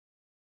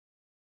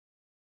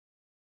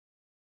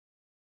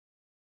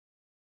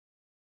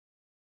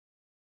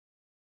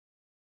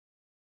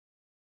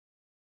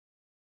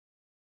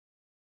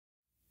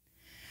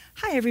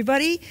Hi,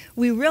 everybody.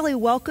 We really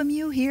welcome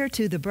you here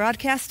to the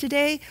broadcast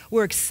today.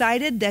 We're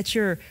excited that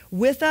you're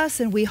with us,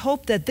 and we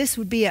hope that this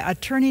would be a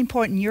turning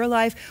point in your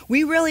life.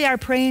 We really are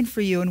praying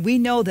for you, and we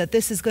know that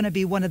this is going to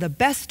be one of the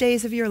best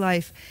days of your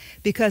life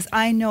because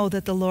I know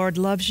that the Lord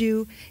loves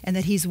you and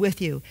that He's with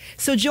you.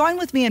 So join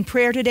with me in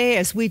prayer today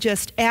as we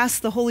just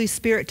ask the Holy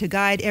Spirit to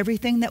guide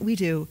everything that we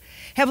do.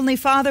 Heavenly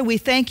Father, we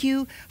thank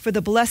you for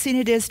the blessing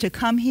it is to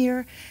come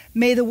here.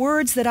 May the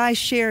words that I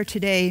share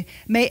today,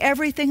 may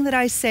everything that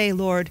I say,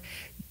 Lord,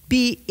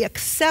 be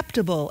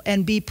acceptable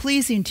and be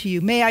pleasing to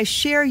you. May I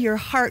share your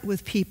heart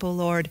with people,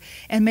 Lord,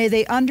 and may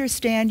they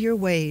understand your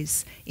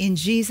ways. In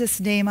Jesus'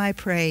 name I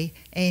pray,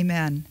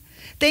 amen.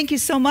 Thank you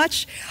so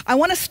much. I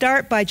want to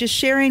start by just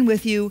sharing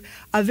with you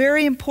a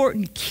very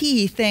important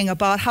key thing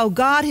about how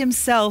God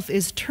Himself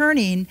is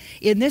turning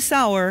in this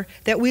hour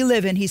that we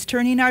live in. He's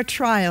turning our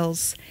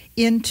trials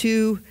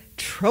into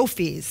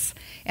trophies.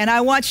 And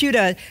I want you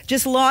to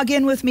just log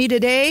in with me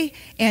today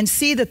and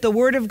see that the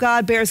Word of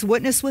God bears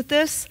witness with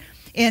this.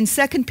 In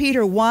 2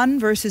 Peter 1,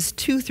 verses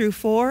 2 through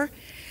 4,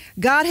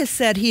 God has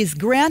said He's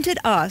granted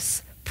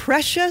us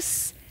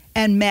precious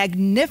and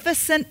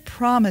magnificent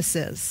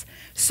promises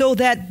so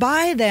that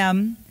by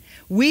them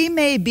we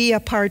may be a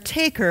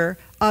partaker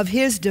of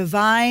His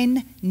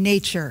divine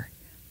nature,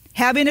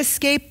 having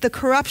escaped the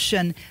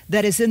corruption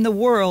that is in the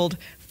world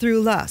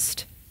through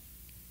lust.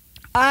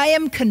 I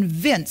am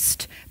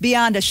convinced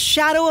beyond a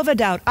shadow of a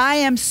doubt, I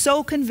am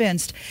so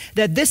convinced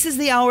that this is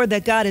the hour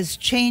that God is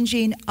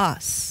changing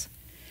us,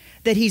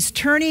 that He's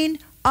turning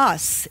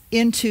us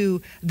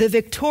into the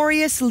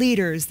victorious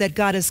leaders that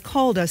God has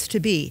called us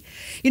to be.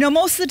 You know,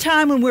 most of the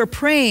time when we're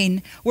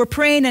praying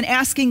and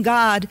asking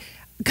God,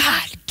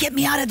 get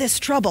me out of this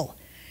trouble.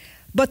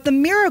 But the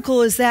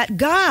miracle is that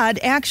God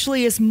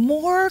actually is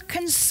more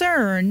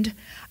concerned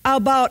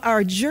about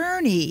our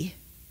journey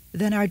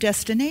than our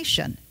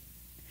destination.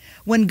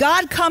 When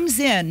God comes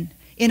in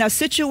a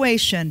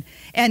situation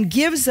and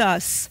gives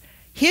us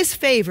His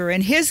favor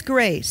and His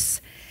grace,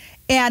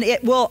 and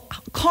it will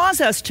cause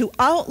us to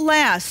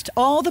outlast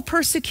all the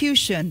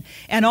persecution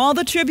and all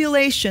the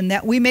tribulation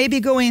that we may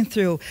be going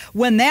through,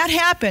 when that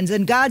happens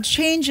and God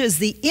changes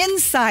the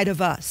inside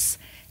of us,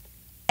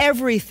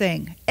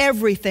 everything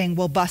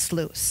will bust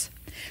loose.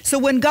 So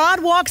when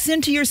God walks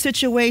into your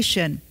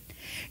situation,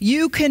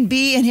 you can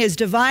be in His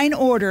divine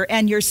order,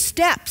 and your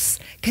steps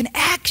can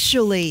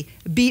actually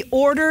be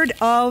ordered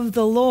of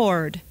the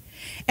Lord.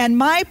 And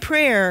my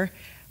prayer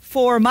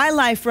for my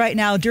life right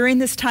now during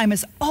this time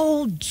is,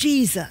 oh,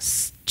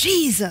 Jesus,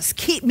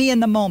 keep me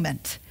in the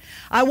moment.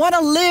 I want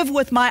to live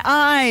with my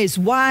eyes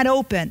wide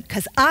open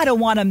because I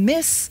don't want to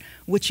miss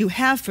what you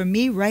have for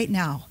me right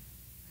now.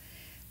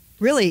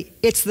 Really,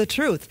 it's the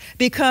truth,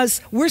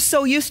 because we're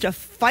so used to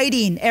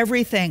fighting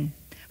everything.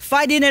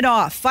 Fighting it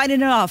off.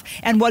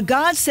 And what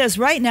God says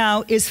right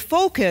now is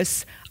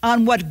focus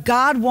on what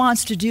God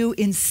wants to do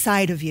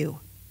inside of you.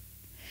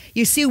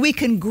 You see, we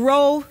can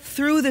grow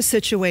through the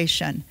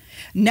situation,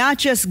 not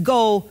just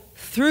go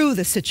through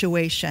the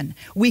situation.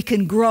 We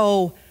can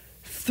grow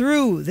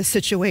through the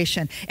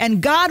situation.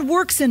 And God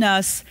works in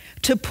us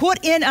to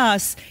put in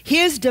us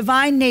His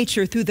divine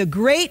nature through the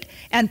great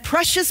and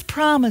precious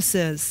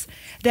promises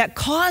that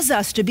cause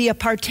us to be a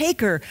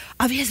partaker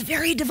of His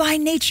very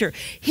divine nature,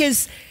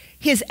 His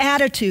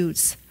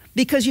attitudes,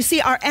 because you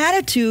see, our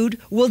attitude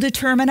will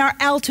determine our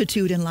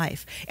altitude in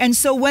life. And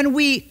so when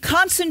we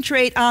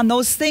concentrate on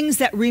those things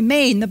that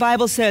remain, the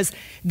Bible says,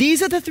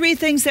 these are the three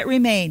things that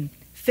remain: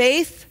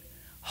 faith,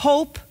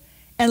 hope,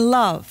 and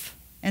love.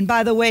 And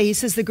by the way, He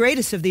says the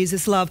greatest of these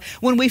is love.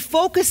 When we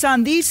focus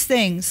on these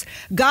things,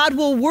 God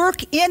will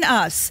work in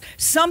us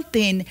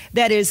something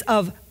that is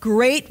of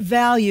great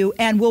value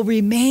and will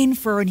remain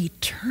for an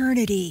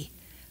eternity.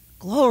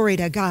 Glory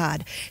to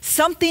God.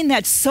 Something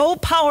that's so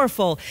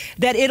powerful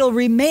that it'll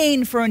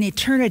remain for an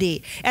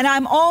eternity. And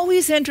I'm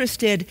always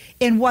interested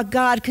in what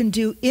God can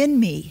do in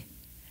me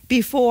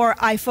before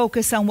I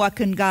focus on what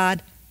can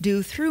God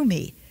do through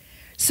me.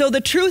 So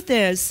the truth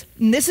is,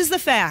 and this is the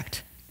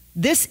fact,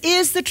 this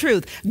is the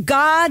truth,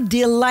 God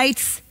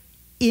delights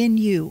in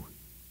you.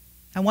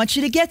 I want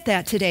you to get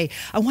that today.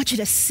 I want you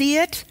to see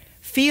it,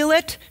 feel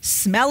it,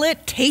 smell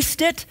it,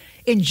 taste it,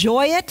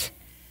 enjoy it.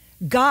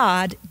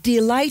 God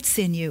delights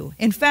in you.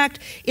 In fact,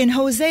 in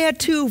Hosea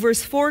 2,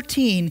 verse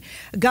 14,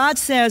 God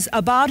says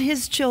about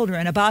His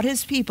children, about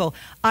His people,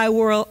 I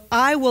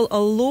will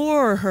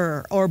allure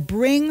her or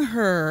bring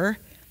her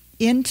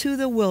into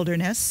the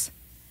wilderness,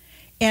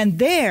 and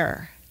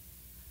there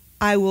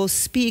I will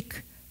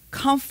speak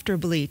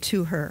comfortably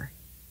to her,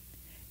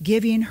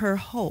 giving her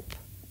hope.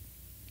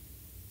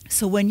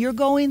 So when you're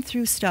going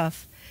through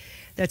stuff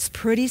that's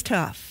pretty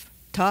tough,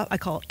 I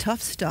call it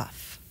tough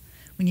stuff,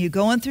 when you're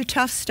going through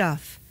tough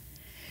stuff,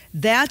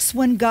 that's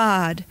when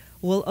God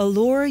will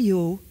allure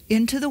you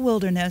into the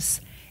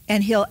wilderness,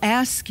 and He'll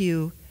ask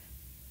you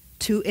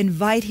to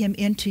invite Him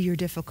into your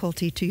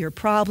difficulty, to your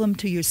problem,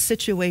 to your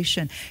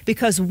situation.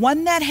 Because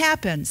when that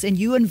happens and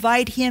you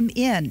invite Him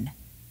in,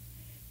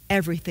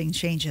 everything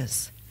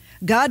changes.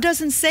 God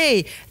doesn't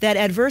say that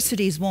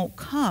adversities won't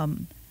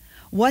come.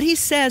 What he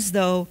says,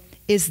 though,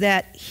 is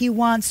that he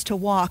wants to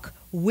walk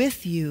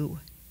with you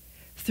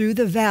through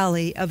the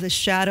valley of the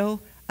shadow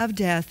of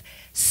death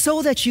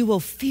so that you will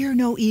fear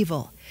no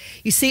evil.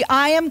 You see,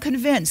 I am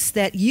convinced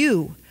that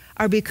you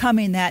are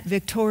becoming that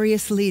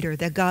victorious leader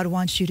that God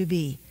wants you to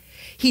be.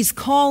 He's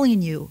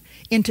calling you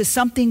into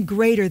something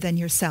greater than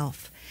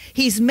yourself.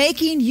 He's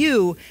making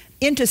you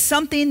into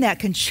something that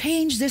can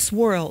change this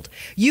world.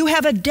 You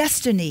have a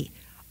destiny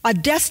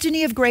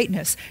of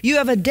greatness. You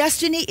have a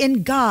destiny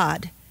in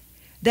God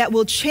that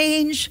will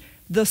change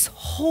this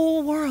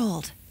whole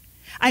world.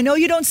 I know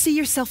you don't see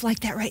yourself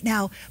like that right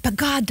now, but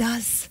God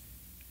does.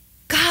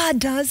 God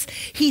does.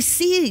 He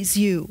sees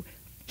you.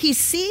 He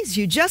sees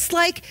you just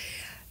like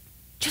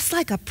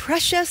a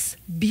precious,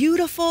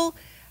 beautiful,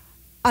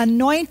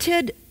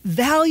 anointed,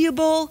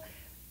 valuable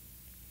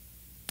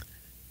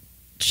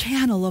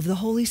channel of the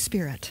Holy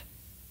Spirit.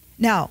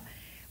 Now,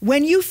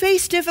 when you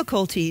face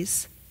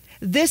difficulties,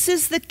 this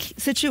is the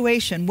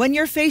situation. When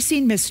you're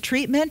facing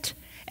mistreatment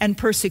and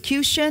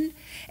persecution,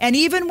 and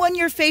even when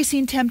you're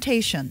facing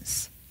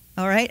temptations,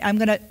 all right? I'm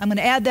gonna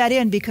add that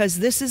in because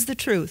this is the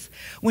truth.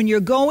 When you're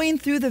going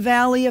through the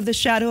valley of the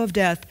shadow of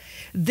death,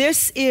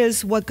 this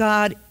is what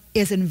God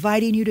is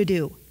inviting you to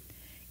do.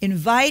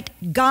 Invite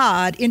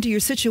God into your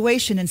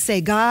situation and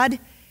say, God,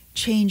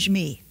 change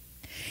me.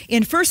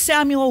 In 1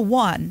 Samuel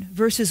 1,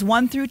 verses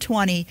 1 through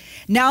 20,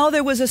 now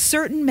there was a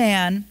certain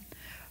man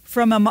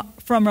from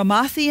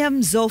Ramathaim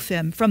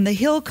Zophim, from the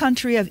hill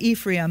country of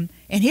Ephraim,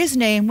 and his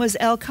name was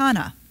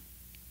Elkanah.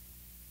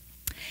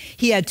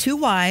 He had 2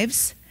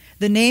 wives.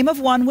 The name of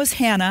one was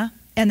Hannah,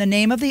 and the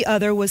name of the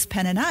other was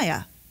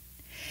Peninnah.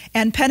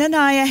 And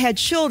Peninnah had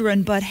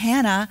children, but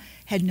Hannah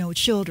had no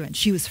children.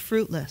 She was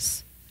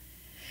fruitless.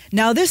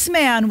 Now this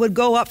man would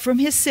go up from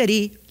his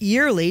city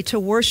yearly to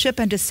worship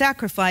and to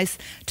sacrifice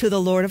to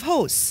the Lord of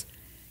hosts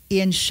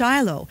in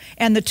Shiloh.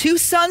 And the 2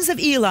 sons of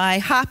Eli,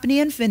 Hophni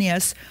and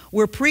Phinehas,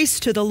 were priests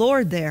to the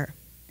Lord there.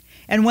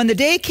 And when the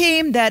day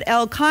came that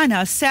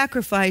Elkanah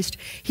sacrificed,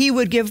 he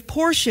would give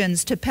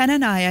portions to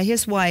Peninnah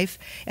his wife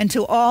and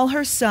to all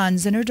her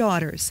sons and her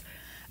daughters.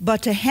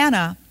 But to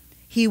Hannah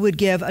he would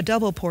give a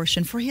double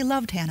portion, for he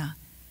loved Hannah.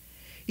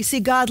 You see,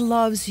 God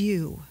loves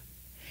you,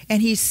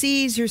 and he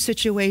sees your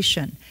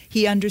situation.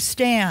 He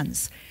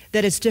understands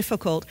that it's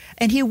difficult,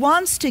 and he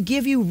wants to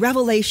give you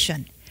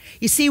revelation.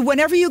 You see,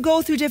 whenever you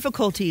go through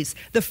difficulties,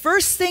 the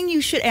first thing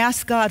you should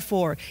ask God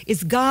for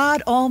is,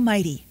 God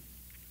Almighty,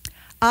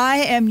 I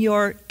am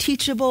your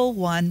teachable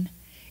one,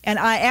 and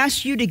I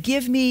ask you to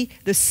give me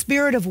the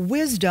spirit of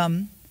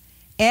wisdom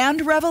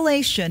and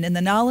revelation in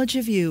the knowledge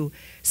of you,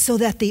 so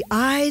that the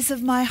eyes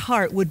of my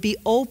heart would be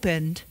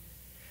opened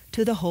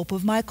to the hope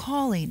of my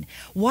calling.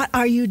 What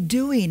are you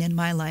doing in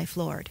my life,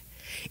 Lord?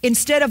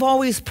 Instead of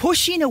always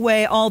pushing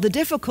away all the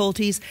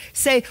difficulties,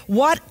 say,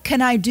 what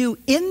can I do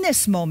in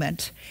this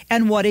moment,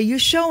 and what are you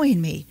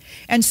showing me?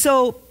 And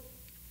so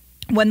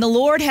when the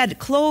Lord had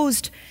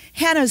closed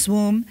Hannah's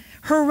womb,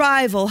 her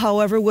rival,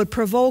 however, would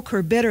provoke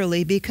her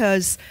bitterly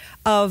because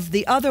of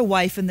the other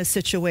wife in the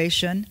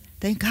situation.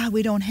 Thank God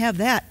we don't have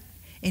that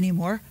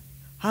anymore.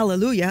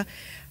 Hallelujah.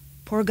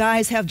 Poor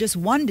guys have just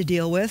one to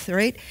deal with,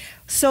 right?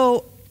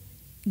 So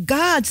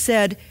God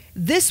said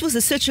this was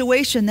a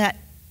situation that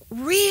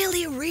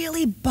really,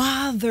 really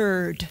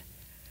bothered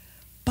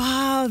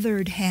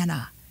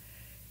Hannah.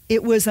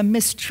 It was a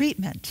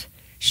mistreatment.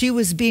 She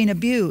was being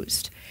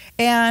abused.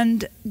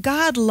 And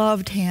God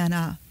loved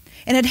Hannah.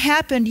 And it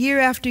happened year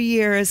after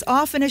year. As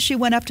often as she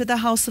went up to the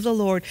house of the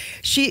Lord,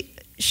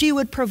 she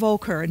would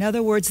provoke her. In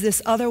other words,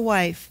 this other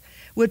wife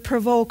would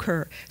provoke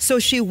her. So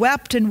she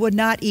wept and would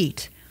not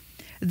eat.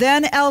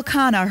 Then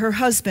Elkanah, her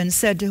husband,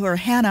 said to her,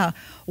 Hannah,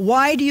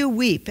 why do you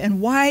weep,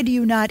 and why do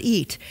you not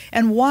eat?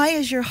 And why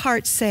is your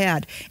heart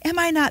sad? Am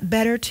I not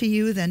better to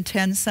you than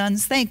 10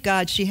 sons? Thank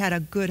God she had a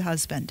good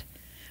husband,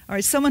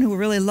 or someone who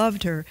really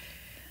loved her.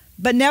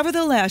 But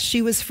nevertheless,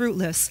 she was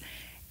fruitless.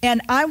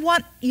 And I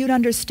want you to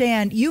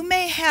understand, you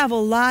may have a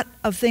lot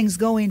of things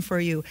going for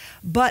you,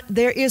 but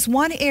there is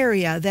one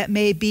area that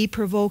may be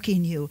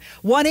provoking you,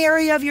 one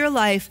area of your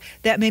life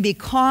that may be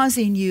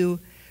causing you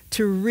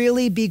to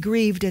really be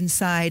grieved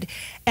inside.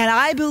 And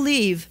I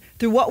believe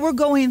through what we're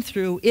going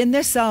through in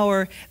this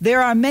hour,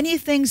 there are many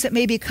things that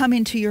may be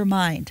coming to your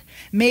mind.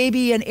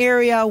 Maybe an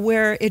area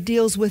where it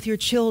deals with your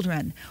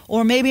children,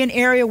 or maybe an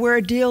area where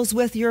it deals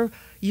with your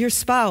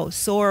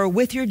spouse, or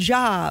with your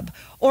job,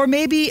 or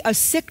maybe a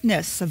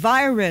sickness, a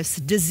virus,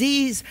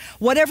 disease,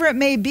 whatever it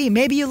may be.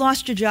 Maybe you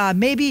lost your job.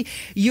 Maybe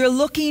you're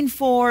looking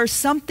for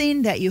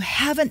something that you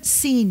haven't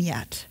seen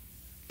yet.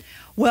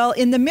 Well,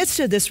 in the midst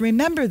of this,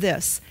 remember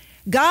this.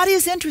 God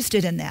is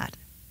interested in that.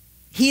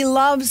 He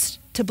loves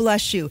to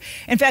bless you.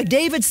 In fact,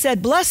 David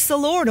said, bless the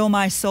Lord, O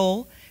my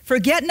soul.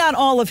 Forget not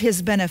all of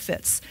his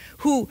benefits.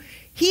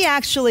 He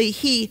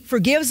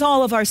forgives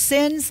all of our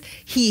sins.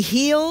 He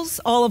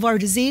heals all of our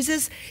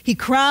diseases. He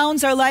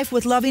crowns our life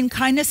with loving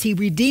kindness. He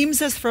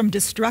redeems us from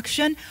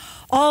destruction.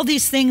 All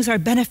these things are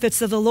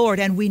benefits of the Lord,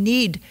 and we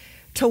need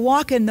to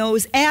walk in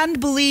those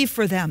and believe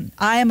for them.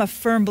 I am a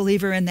firm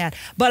believer in that.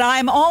 But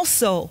I'm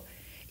also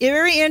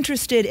very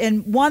interested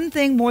in one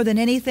thing more than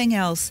anything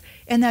else,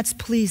 and that's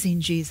pleasing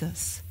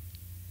Jesus.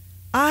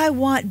 I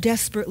want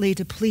desperately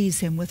to please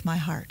him with my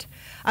heart.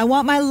 I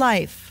want my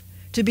life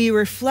to be a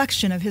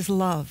reflection of his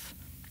love.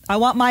 I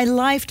want my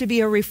life to be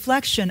a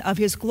reflection of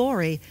his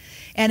glory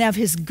and of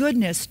his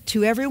goodness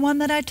to everyone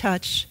that I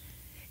touch,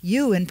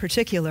 you in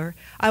particular.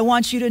 I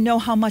want you to know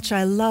how much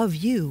I love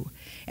you.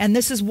 And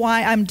this is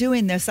why I'm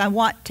doing this. I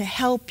want to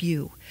help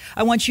you.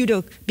 I want you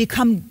to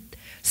become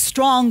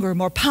stronger,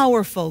 more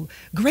powerful,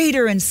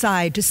 greater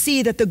inside, to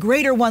see that the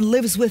greater one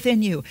lives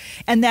within you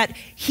and that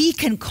he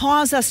can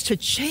cause us to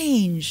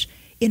change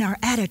in our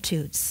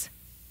attitudes,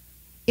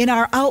 in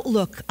our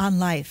outlook on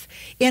life,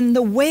 in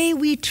the way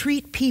we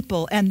treat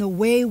people and the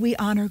way we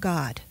honor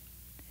God.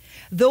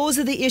 Those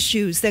are the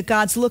issues that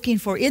God's looking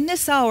for. In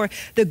this hour,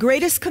 the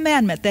greatest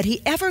commandment that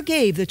he ever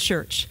gave the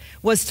church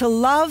was to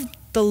love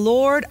the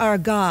Lord our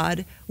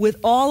God with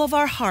all of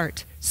our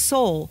heart,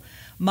 soul,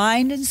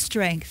 mind, and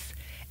strength,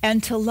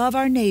 and to love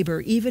our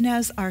neighbor even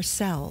as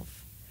ourselves.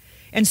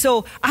 And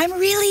so I'm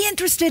really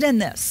interested in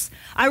this.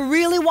 I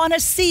really want to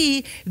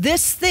see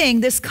this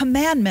thing, this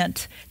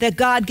commandment that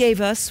God gave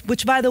us,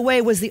 which, by the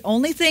way, was the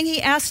only thing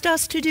he asked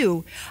us to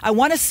do. I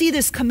want to see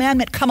this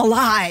commandment come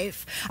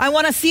alive. I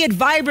want to see it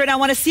vibrant. I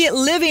want to see it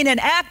living and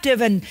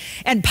active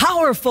and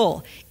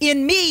powerful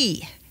in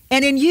me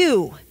and in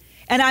you.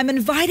 And I'm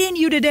inviting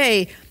you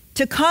today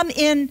to come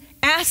in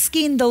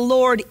asking the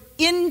Lord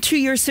into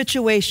your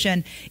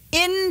situation,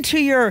 into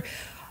your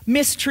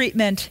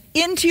mistreatment,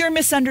 into your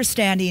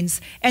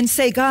misunderstandings, and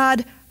say,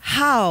 God,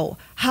 how?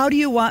 How do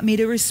you want me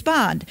to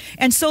respond?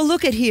 And so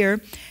look at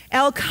here.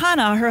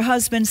 Elkanah, her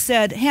husband,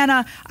 said,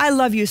 Hannah, I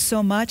love you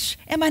so much.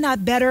 Am I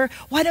not better?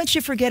 Why don't you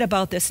forget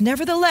about this?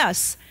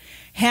 Nevertheless,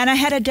 Hannah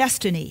had a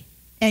destiny,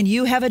 and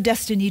you have a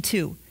destiny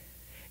too.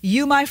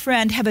 You, my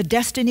friend, have a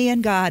destiny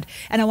in God,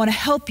 and I want to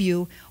help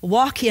you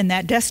walk in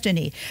that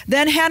destiny.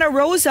 Then Hannah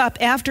rose up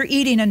after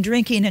eating and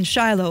drinking in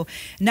Shiloh.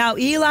 Now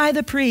Eli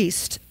the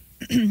priest,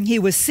 he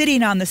was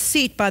sitting on the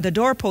seat by the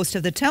doorpost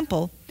of the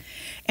temple,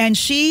 and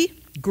she,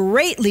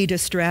 greatly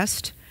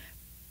distressed,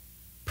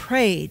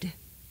 prayed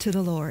to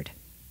the Lord.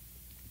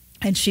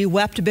 And she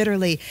wept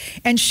bitterly.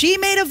 And she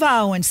made a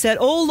vow and said,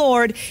 O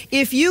Lord,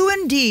 if you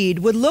indeed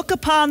would look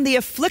upon the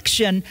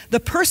affliction, the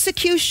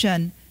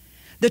persecution,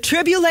 the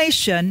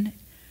tribulation,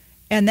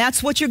 and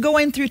that's what you're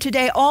going through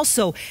today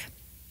also.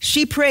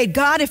 She prayed,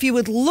 God, if you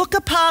would look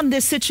upon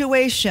this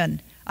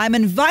situation, I'm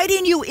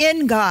inviting you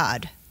in,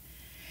 God.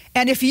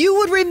 And if you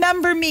would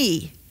remember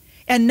me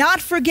and not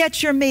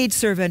forget your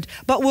maidservant,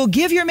 but will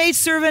give your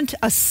maidservant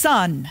a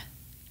son.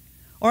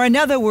 Or in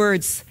other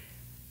words,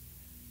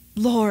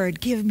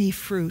 Lord, give me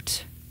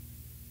fruit.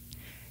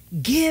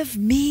 Give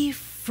me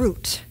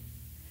fruit.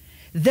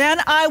 Then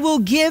I will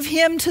give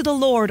him to the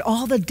Lord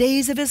all the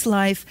days of his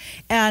life,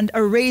 and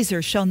a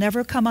razor shall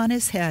never come on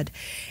his head.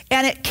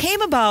 And it came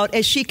about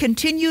as she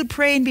continued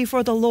praying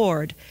before the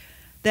Lord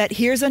that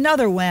here's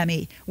another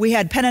whammy. We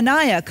had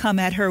Peninnah come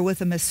at her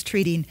with a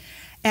mistreating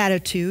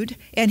attitude,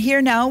 and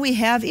here now we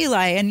have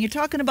Eli, and you're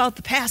talking about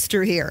the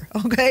pastor here,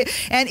 okay?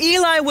 And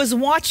Eli was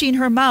watching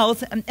her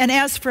mouth, and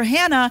as for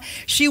Hannah,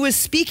 she was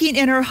speaking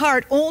in her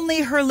heart,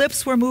 only her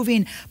lips were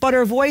moving, but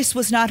her voice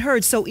was not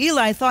heard, so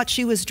Eli thought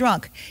she was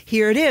drunk.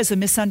 Here it is, a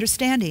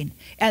misunderstanding,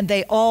 and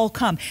they all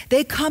come.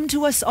 They come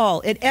to us all,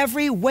 in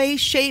every way,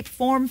 shape,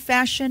 form,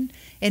 fashion,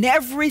 in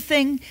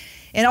everything,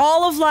 in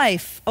all of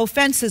life,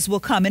 offenses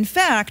will come. In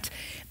fact,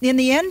 in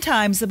the end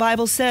times, the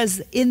Bible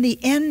says, in the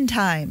end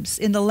times,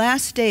 in the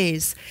last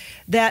days,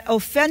 that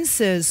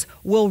offenses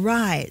will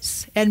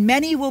rise, and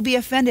many will be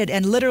offended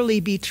and literally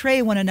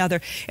betray one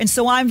another. And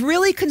so I'm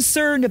really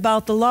concerned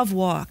about the love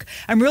walk.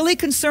 I'm really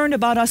concerned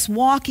about us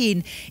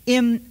walking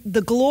in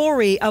the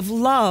glory of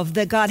love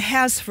that God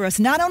has for us.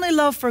 Not only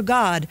love for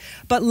God,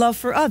 but love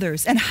for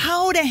others, and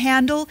how to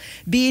handle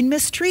being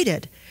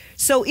mistreated.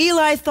 So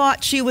Eli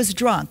thought she was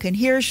drunk, and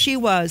here she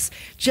was,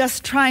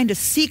 just trying to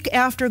seek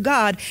after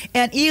God.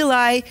 And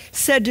Eli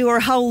said to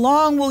her, how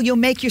long will you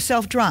make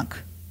yourself drunk?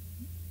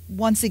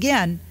 Once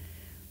again,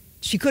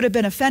 she could have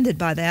been offended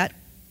by that,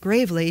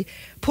 gravely.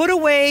 Put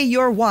away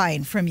your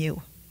wine from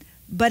you.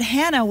 But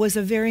Hannah was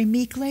a very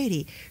meek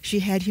lady.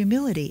 She had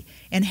humility.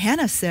 And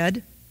Hannah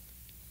said,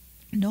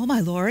 no, my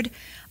Lord,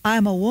 I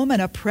am a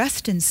woman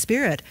oppressed in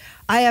spirit.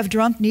 I have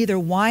drunk neither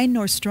wine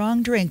nor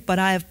strong drink, but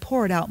I have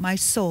poured out my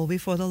soul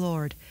before the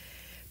Lord.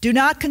 Do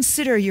not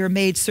consider your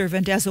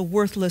maidservant as a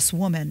worthless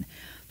woman,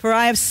 for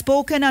I have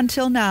spoken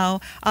until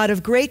now out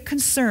of great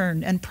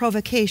concern and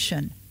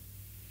provocation.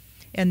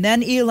 And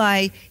then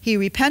Eli, he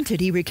recanted,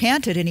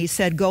 and he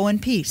said, go in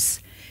peace,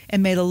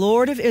 and may the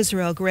Lord of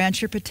Israel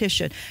grant your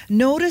petition.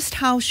 Notice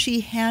how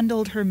she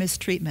handled her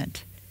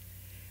mistreatment.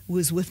 It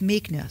was with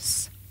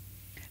meekness.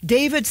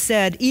 David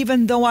said,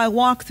 even though I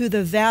walk through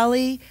the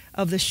valley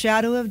of the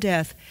shadow of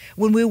death,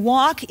 when we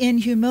walk in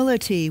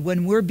humility,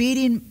 when we're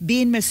being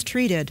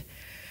mistreated,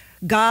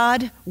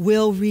 God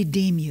will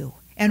redeem you.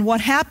 And what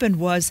happened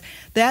was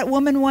that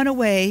woman went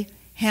away,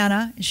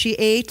 Hannah, she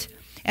ate,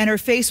 and her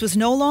face was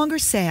no longer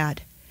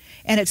sad.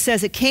 And it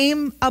says it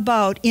came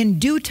about in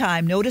due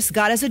time. Notice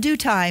God has a due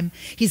time.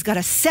 He's got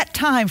a set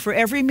time for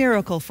every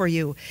miracle for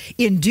you.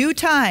 In due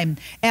time,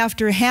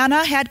 after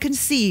Hannah had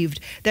conceived,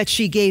 that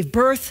she gave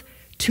birth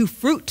to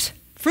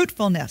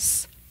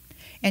fruitfulness.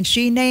 And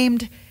she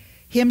named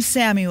him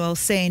Samuel,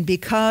 saying,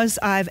 because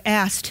I've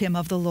asked him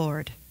of the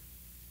Lord.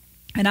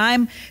 And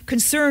I'm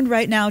concerned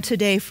right now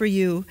today for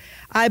you.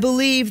 I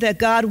believe that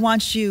God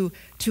wants you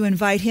to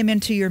invite him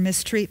into your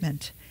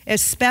mistreatment,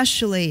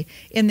 especially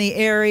in the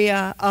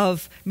area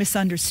of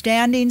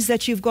misunderstandings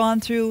that you've gone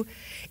through,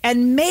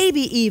 and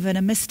maybe even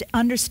a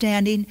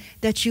misunderstanding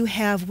that you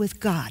have with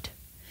God.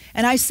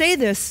 And I say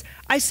this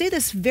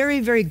very,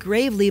 very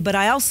gravely, but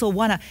I also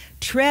want to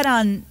tread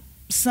on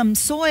some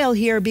soil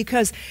here,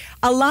 because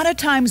a lot of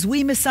times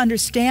we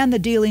misunderstand the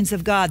dealings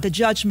of God, the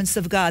judgments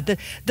of God,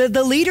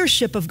 the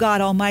leadership of God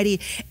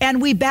Almighty,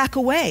 and we back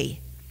away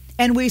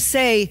and we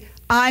say,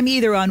 I'm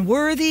either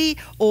unworthy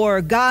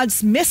or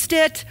God's missed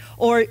it,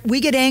 or we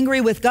get angry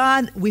with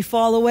God, we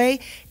fall away.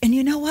 And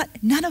you know what?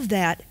 None of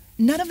that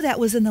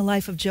was in the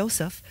life of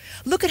Joseph.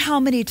 Look at how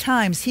many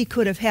times he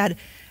could have had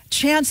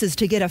chances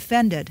to get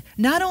offended,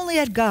 not only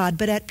at God,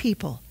 but at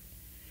people.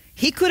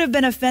 He could have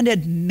been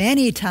offended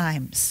many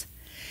times.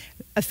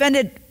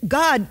 Offended,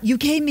 God, you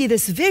gave me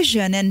this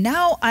vision and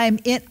now I'm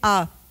in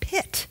a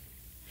pit.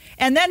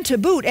 And then to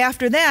boot,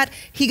 after that,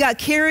 he got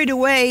carried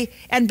away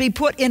and be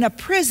put in a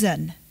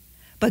prison.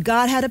 But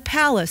God had a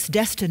palace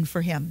destined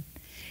for him.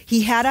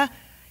 He had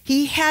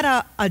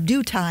a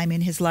due time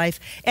in his life,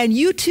 and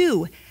you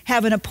too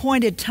have an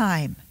appointed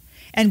time.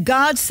 And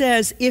God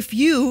says, if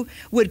you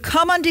would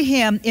come unto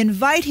him,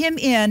 invite him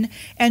in,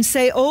 and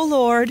say, oh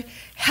Lord,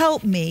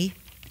 help me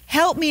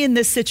in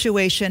this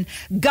situation,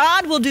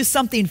 God will do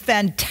something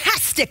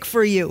fantastic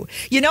for you.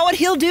 You know what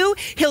he'll do?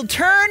 He'll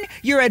turn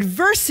your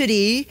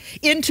adversity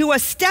into a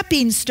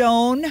stepping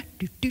stone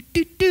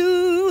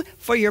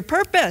for your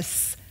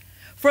purpose.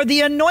 For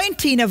the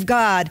anointing of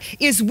God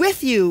is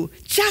with you,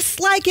 just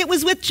like it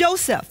was with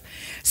Joseph.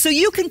 So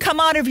you can come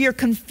out of your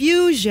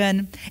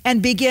confusion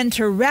and begin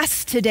to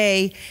rest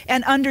today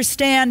and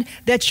understand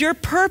that your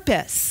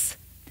purpose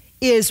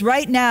is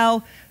right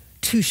now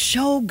to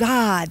show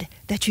God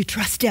that you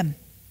trust him.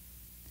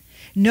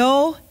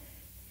 No,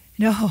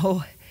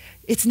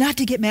 it's not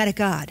to get mad at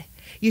God.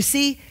 You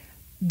see,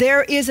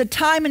 there is a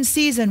time and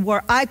season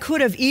where I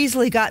could have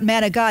easily got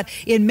mad at God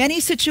in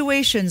many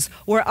situations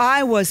where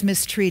I was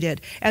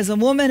mistreated. As a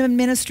woman in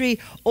ministry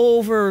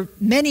over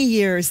many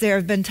years, there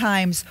have been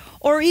times,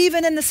 or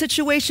even in the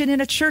situation,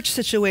 in a church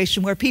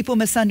situation where people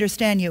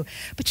misunderstand you.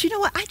 But you know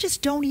what? I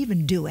just don't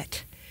even do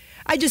it.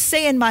 I just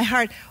say in my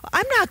heart,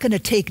 I'm not going to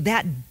take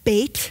that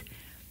bait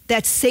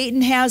that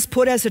Satan has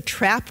put as a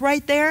trap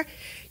right there.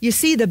 You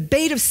see, the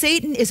bait of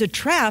Satan is a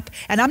trap,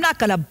 and I'm not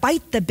going to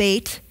bite the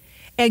bait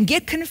and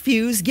get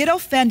confused, get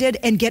offended,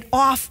 and get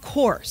off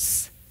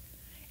course.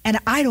 And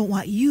I don't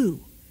want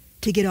you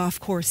to get off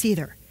course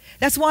either.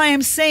 That's why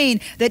I'm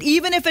saying that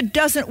even if it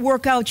doesn't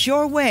work out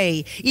your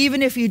way,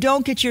 even if you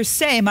don't get your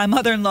say, my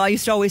mother-in-law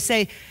used to always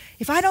say,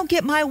 if I don't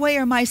get my way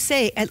or my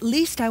say, at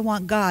least I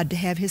want God to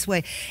have his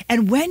way.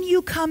 And when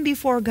you come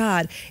before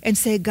God and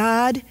say,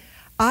 God,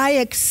 I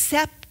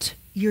accept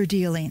your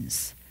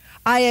dealings.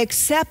 I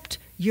accept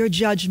your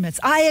judgments.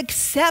 I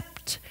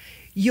accept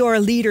your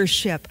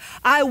leadership.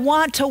 I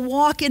want to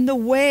walk in the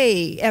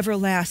way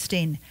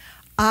everlasting.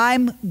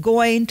 I'm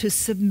going to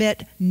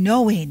submit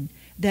knowing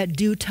that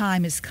due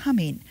time is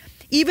coming.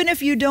 Even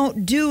if you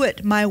don't do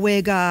it my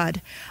way,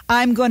 God,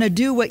 I'm going to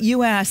do what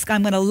you ask.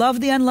 I'm going to love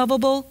the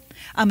unlovable.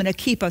 I'm going to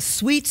keep a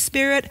sweet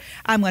spirit.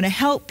 I'm going to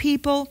help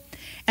people.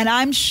 And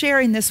I'm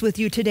sharing this with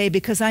you today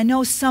because I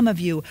know some of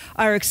you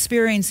are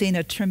experiencing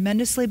a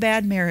tremendously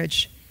bad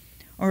marriage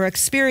or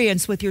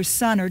experience with your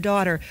son or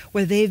daughter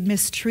where they've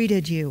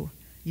mistreated you.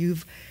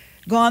 You've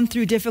gone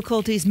through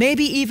difficulties,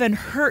 maybe even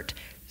hurt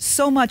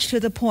so much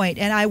to the point,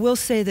 and I will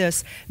say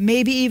this,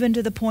 maybe even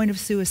to the point of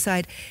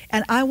suicide.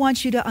 And I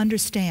want you to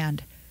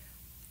understand,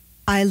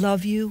 I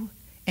love you,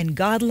 and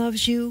God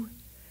loves you,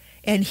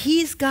 and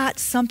he's got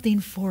something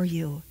for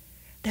you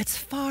that's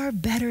far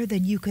better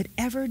than you could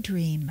ever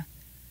dream.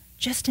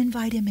 Just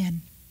invite him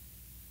in.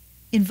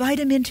 Invite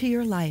him into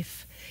your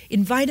life.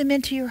 Invite him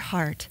into your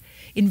heart.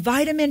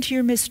 Invite him into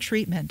your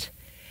mistreatment.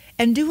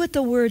 And do what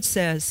the word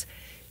says.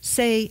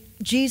 Say,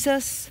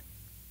 Jesus,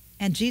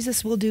 and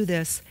Jesus will do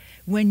this.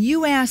 When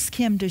you ask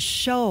him to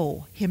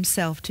show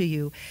himself to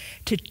you,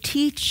 to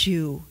teach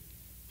you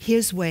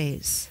his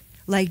ways,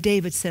 like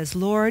David says,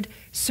 Lord,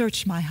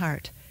 search my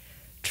heart.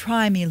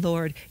 Try me,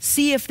 Lord.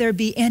 See if there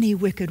be any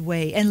wicked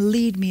way, and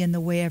lead me in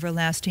the way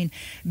everlasting.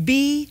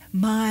 Be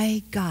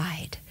my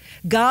guide.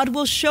 God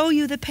will show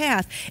you the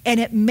path, and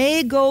it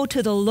may go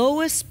to the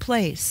lowest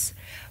place.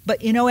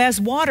 But you know,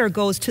 as water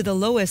goes to the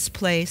lowest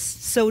place,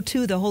 so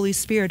too the Holy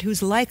Spirit,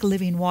 who's like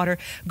living water,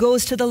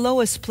 goes to the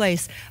lowest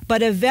place.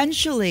 But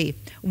eventually,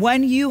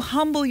 when you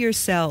humble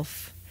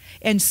yourself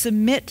and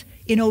submit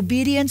in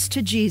obedience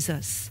to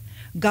Jesus,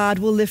 God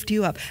will lift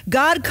you up.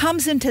 God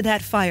comes into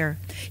that fire.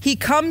 He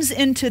comes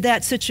into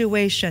that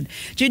situation.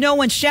 Do you know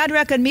when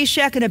Shadrach and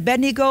Meshach and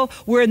Abednego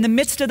were in the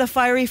midst of the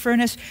fiery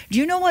furnace, do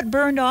you know what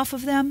burned off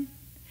of them?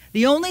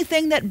 The only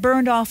thing that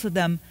burned off of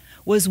them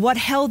was what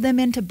held them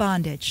into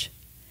bondage.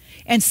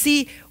 And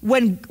see,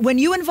 when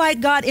you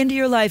invite God into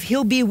your life,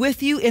 He'll be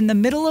with you in the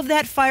middle of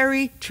that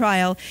fiery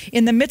trial,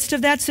 in the midst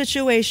of that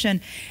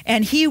situation,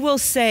 and He will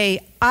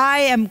say, I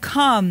am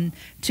come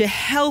to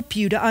help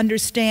you to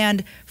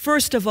understand,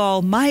 first of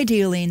all, my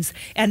dealings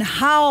and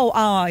how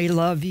I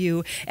love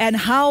you and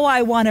how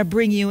I want to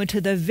bring you into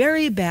the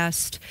very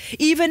best.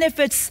 Even if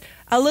it's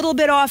a little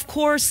bit off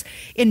course,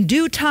 in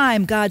due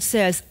time, God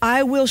says,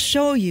 I will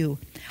show you.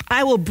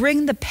 I will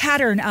bring the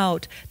pattern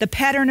out, the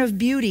pattern of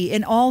beauty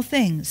in all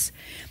things.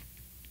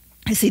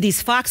 I see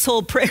these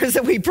foxhole prayers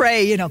that we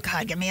pray,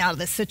 God, get me out of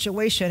this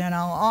situation and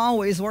I'll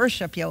always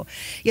worship you.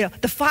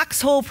 The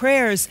foxhole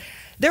prayers,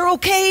 they're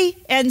okay,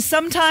 and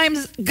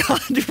sometimes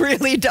God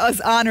really does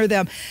honor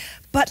them.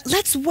 But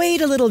let's wade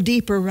a little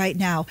deeper right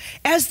now.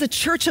 As the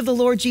church of the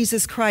Lord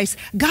Jesus Christ,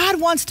 God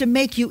wants to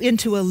make you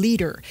into a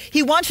leader.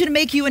 He wants you to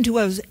make you into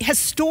a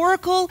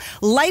historical,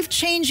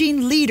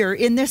 life-changing leader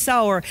in this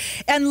hour.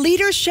 And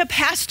leadership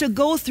has to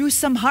go through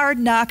some hard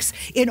knocks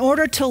in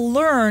order to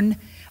learn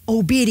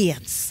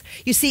obedience.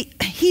 You see,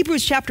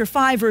 Hebrews chapter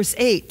 5, verse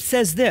 8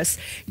 says this,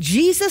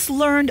 Jesus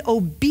learned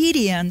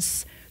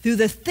obedience through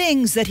the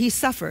things that He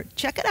suffered.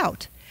 Check it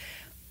out.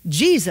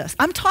 Jesus,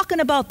 I'm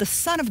talking about the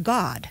Son of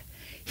God.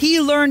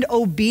 He learned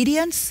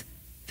obedience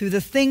through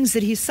the things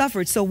that He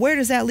suffered. So where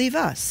does that leave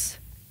us?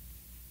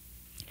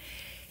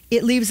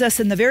 It leaves us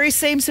in the very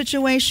same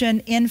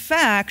situation. In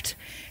fact,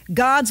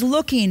 God's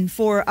looking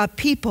for a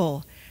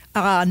people,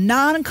 a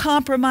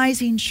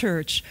non-compromising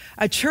church,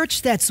 a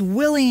church that's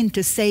willing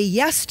to say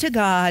yes to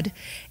God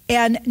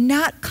and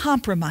not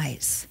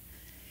compromise.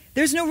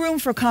 There's no room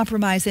for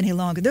compromise any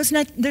longer.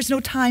 There's no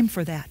time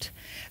for that.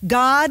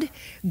 God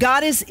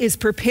is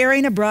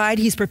preparing a bride.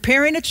 He's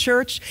preparing a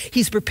church.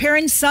 He's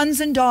preparing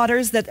sons and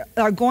daughters that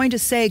are going to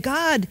say,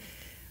 God,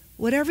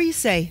 whatever you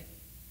say,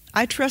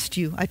 I trust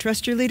you. I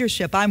trust your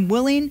leadership. I'm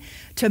willing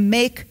to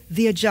make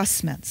the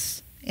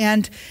adjustments.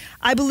 And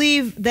I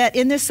believe that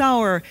in this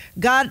hour,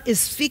 God is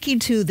speaking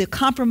to the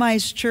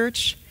compromised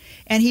church,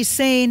 and He's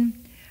saying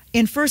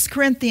in 1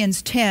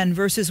 Corinthians 10,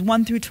 verses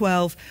 1 through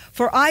 12,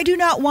 for I do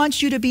not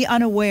want you to be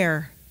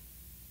unaware.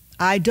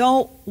 I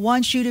don't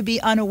want you to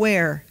be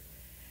unaware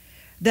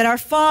that our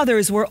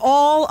fathers were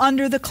all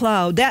under the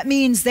cloud. That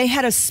means they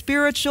had a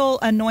spiritual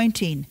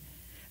anointing.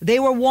 They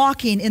were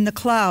walking in the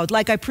cloud,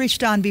 like I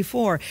preached on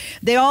before.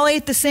 They all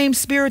ate the same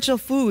spiritual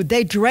food.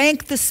 They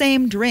drank the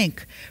same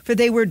drink, for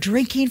they were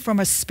drinking from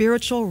a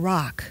spiritual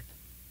rock.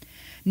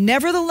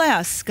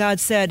 Nevertheless, God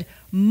said,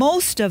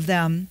 most of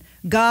them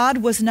God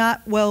was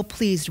not well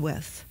pleased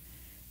with,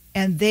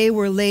 and they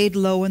were laid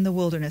low in the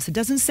wilderness. It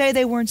doesn't say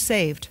they weren't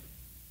saved.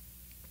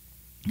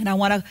 And I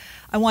want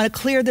to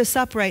clear this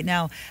up right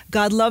now.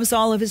 God loves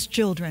all of His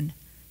children.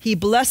 He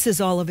blesses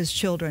all of His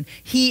children.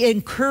 He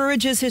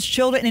encourages His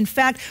children. In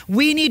fact,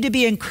 we need to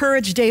be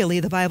encouraged daily,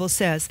 the Bible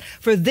says.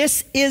 For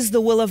this is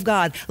the will of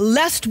God.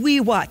 Lest we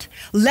what?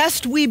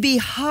 Lest we be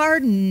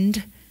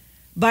hardened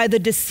by the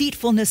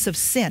deceitfulness of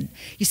sin.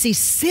 You see,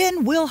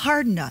 sin will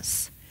harden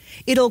us.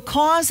 It'll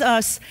cause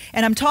us,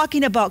 and I'm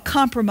talking about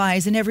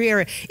compromise in every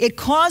area. It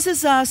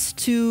causes us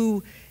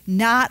to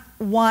not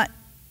want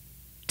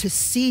to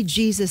see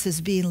Jesus as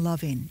being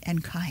loving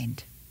and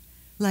kind,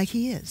 like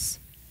He is.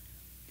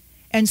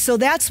 And so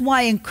that's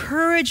why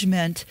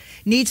encouragement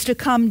needs to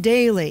come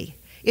daily.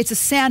 It's a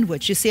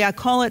sandwich. You see, I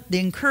call it the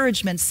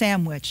encouragement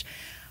sandwich.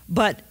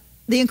 But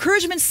the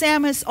encouragement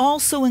sandwich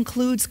also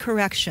includes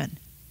correction.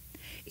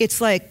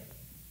 It's like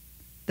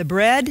the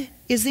bread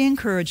is the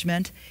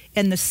encouragement,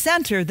 and the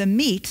center, the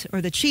meat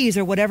or the cheese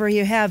or whatever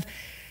you have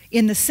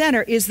in the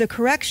center is the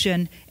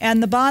correction,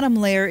 and the bottom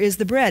layer is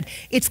the bread.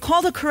 It's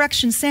called a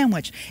correction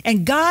sandwich.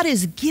 And God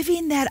is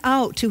giving that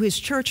out to His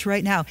church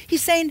right now.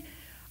 He's saying,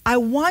 I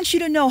want you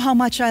to know how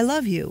much I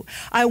love you.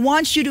 I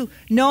want you to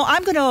know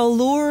I'm going to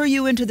allure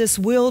you into this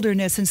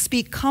wilderness and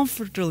speak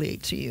comfortably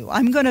to you.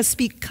 I'm going to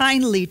speak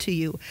kindly to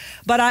you.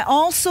 But I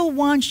also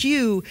want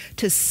you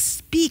to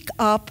speak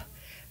up,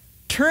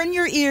 turn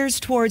your ears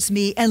towards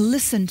me, and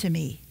listen to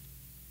me,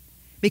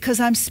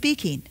 because I'm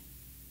speaking.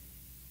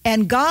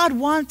 And God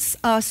wants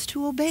us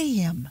to obey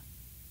Him.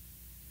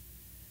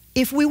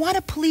 If we want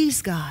to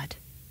please God,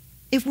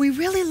 if we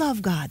really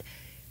love God,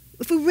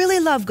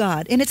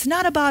 and it's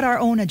not about our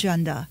own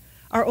agenda,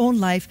 our own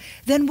life,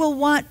 then we'll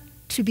want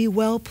to be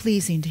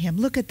well-pleasing to Him.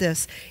 Look at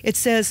this. It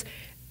says,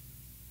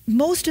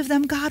 most of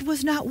them God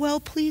was not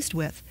well pleased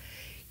with.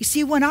 You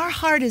see, when our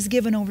heart is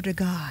given over to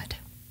God,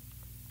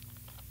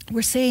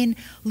 we're saying,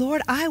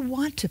 Lord, I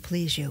want to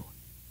please you.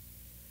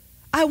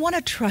 I want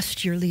to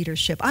trust your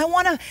leadership. I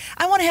want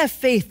to have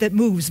faith that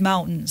moves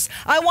mountains.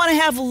 I want to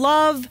have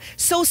love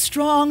so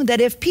strong that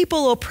if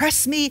people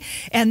oppress me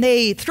and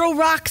they throw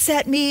rocks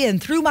at me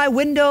and through my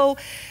window,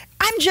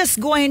 I'm just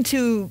going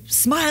to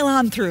smile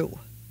on through.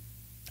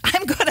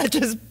 I'm going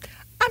to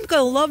I'm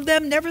going to love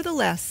them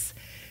nevertheless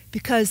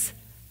because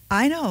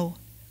I know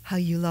how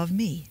you love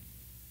me.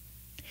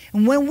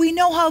 And when we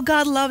know how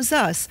God loves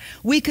us,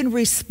 we can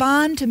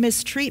respond to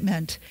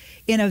mistreatment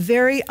in a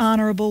very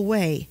honorable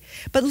way.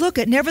 But look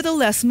at,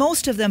 nevertheless,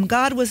 most of them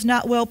God was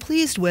not well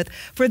pleased with,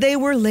 for they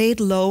were laid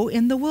low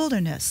in the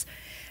wilderness.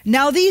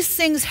 Now these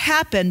things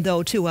happened,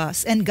 though, to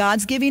us, and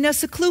God's giving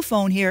us a clue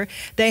phone here.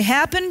 They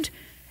happened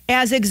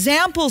as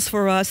examples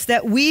for us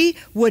that we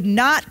would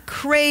not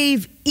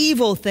crave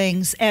evil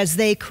things as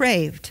they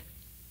craved.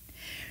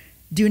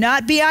 Do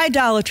not be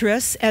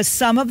idolatrous, as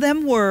some of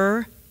them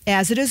were.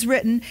 As it is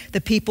written,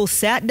 the people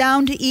sat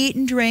down to eat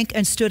and drink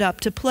and stood up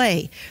to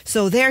play.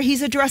 So there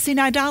he's addressing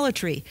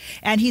idolatry,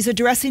 and he's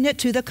addressing it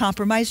to the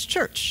compromised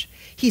church.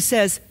 He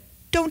says,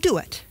 don't do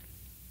it.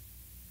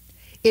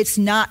 It's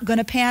not going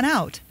to pan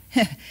out.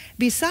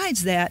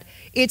 Besides that,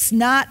 it's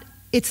not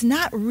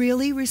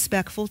really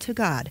respectful to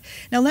God.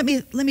 Now let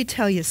me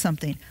tell you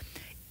something.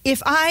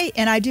 If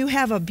I do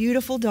have a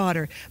beautiful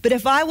daughter, but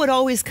if I would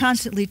always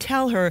constantly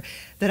tell her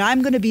that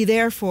I'm going to be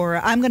there for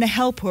her, I'm going to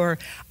help her,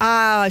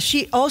 all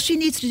she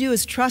needs to do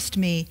is trust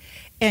me,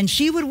 and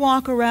she would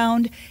walk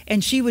around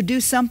and she would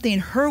do something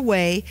her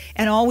way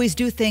and always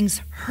do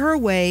things her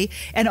way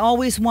and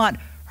always want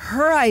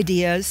her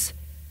ideas,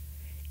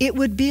 it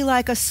would be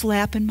like a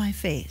slap in my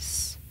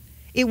face.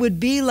 It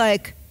would be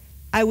like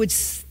I would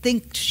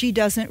think she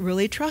doesn't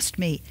really trust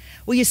me.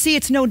 Well, you see,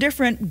 it's no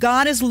different.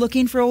 God is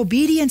looking for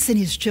obedience in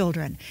his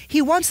children.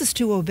 He wants us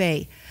to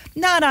obey,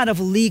 not out of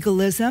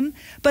legalism,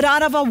 but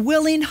out of a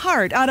willing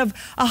heart, out of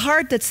a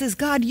heart that says,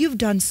 God, you've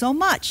done so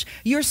much.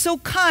 You're so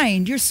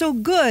kind. You're so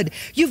good.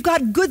 You've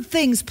got good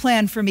things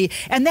planned for me.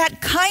 And that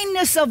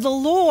kindness of the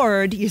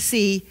Lord, you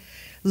see,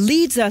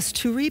 leads us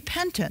to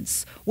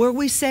repentance, where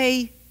we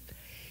say,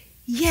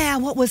 yeah,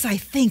 what was I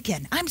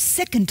thinking? I'm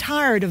sick and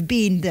tired of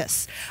being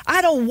this.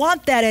 I don't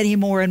want that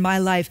anymore in my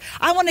life.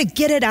 I want to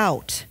get it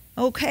out,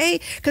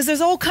 okay? Because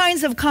there's all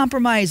kinds of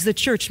compromise the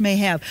church may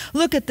have.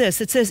 Look at this.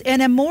 It says,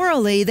 and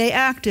immorally they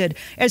acted,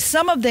 as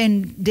some of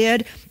them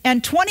did,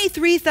 and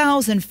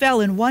 23,000 fell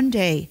in one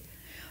day.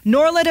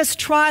 Nor let us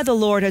try the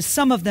Lord as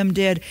some of them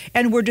did,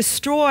 and were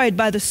destroyed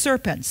by the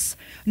serpents.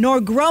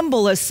 Nor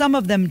grumble as some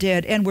of them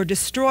did, and were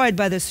destroyed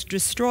by this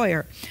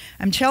destroyer.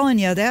 I'm telling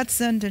you, that's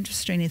an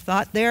interesting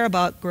thought there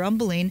about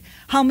grumbling.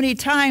 How many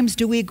times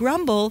do we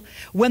grumble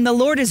when the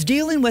Lord is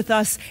dealing with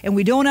us and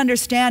we don't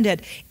understand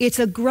it? It's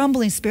a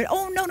grumbling spirit.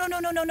 Oh,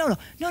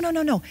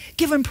 no.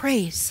 Give him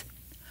praise.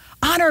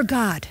 Honor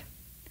God.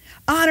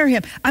 Honor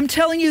him. I'm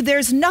telling you,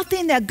 there's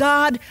nothing that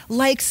God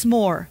likes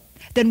more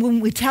than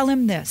when we tell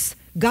him this.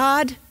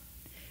 God,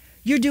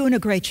 you're doing a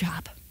great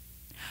job.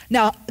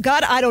 Now,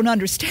 God, I don't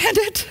understand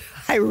it.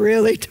 I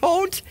really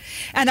don't.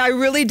 And I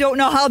really don't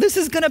know how this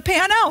is going to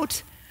pan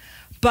out.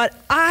 But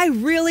I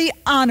really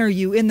honor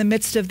you in the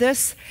midst of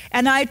this.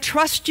 And I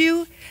trust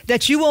you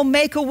that you will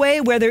make a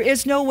way where there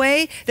is no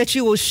way, that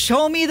you will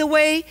show me the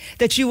way,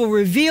 that you will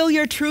reveal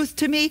your truth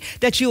to me,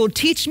 that you will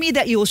teach me,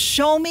 that you will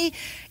show me.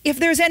 If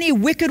there's any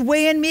wicked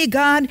way in me,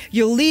 God,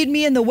 you'll lead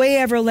me in the way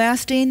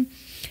everlasting.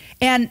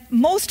 And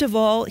most of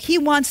all, he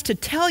wants to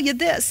tell you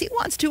this. He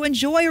wants to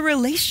enjoy a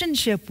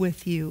relationship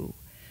with you.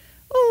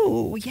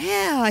 Oh,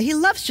 yeah, he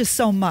loves you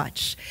so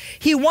much.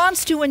 He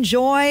wants to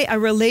enjoy a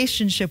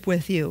relationship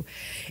with you.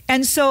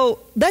 And so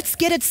let's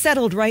get it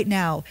settled right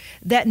now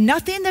that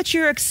nothing that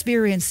you're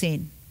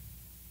experiencing,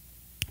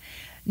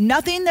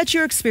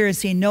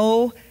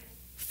 no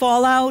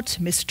fallout,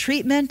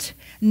 mistreatment,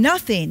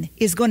 nothing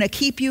is going to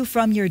keep you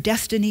from your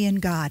destiny in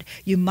God.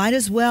 You might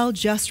as well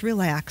just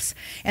relax.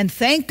 And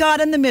thank God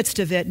in the midst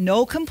of it,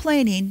 no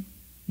complaining.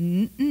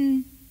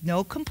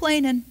 No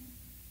complaining.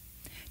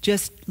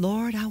 Just,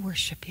 Lord, I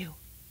worship you.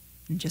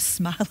 And just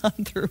smile on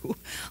through.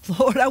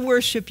 Lord, I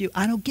worship you.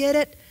 I don't get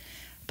it,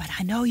 but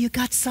I know you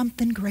got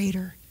something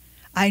greater.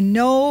 I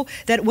know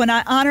that when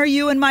I honor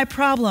you in my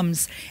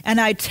problems and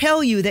I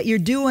tell you that you're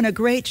doing a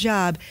great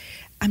job,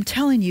 I'm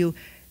telling you,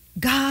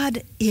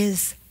 God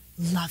is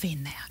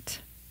loving that.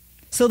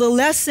 So the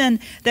lesson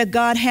that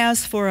God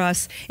has for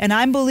us, and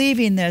I'm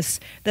believing this,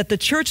 that the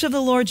church of the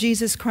Lord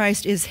Jesus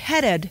Christ is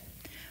headed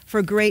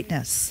for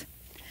greatness.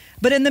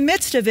 But in the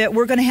midst of it,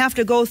 we're going to have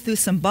to go through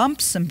some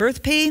bumps, some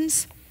birth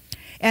pains,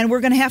 and we're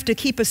going to have to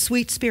keep a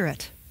sweet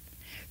spirit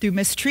through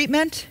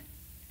mistreatment,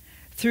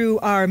 through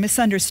our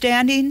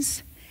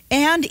misunderstandings,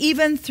 and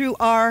even through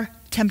our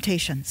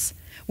temptations.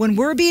 When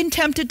we're being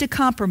tempted to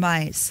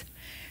compromise,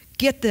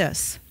 get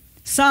this.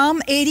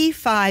 Psalm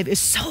 85 is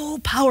so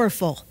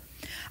powerful.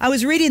 I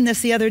was reading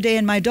this the other day,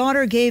 and my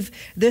daughter gave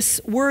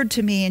this word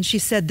to me, and she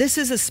said, this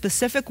is a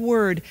specific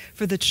word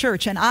for the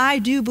church, and I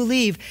do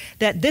believe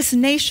that this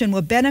nation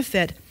will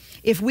benefit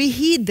if we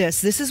heed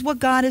this. This is what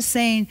God is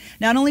saying,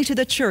 not only to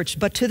the church,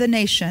 but to the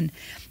nation.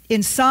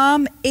 In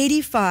Psalm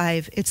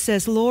 85, it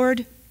says,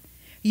 Lord,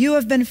 you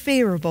have been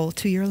favorable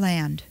to your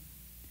land.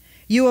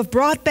 You have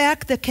brought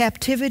back the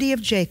captivity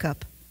of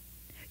Jacob.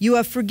 You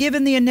have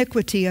forgiven the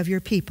iniquity of your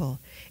people,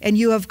 and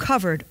you have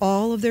covered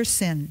all of their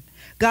sin.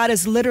 God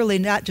has literally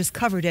not just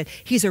covered it,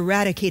 he's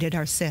eradicated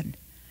our sin.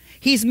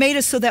 He's made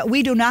us so that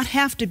we do not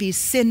have to be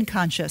sin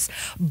conscious.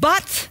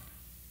 But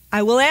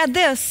I will add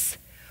this,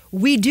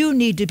 we do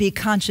need to be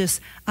conscious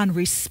on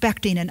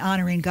respecting and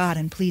honoring God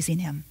and pleasing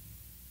him.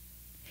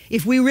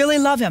 If we really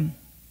love him,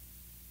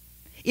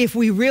 if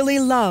we really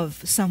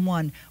love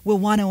someone, we'll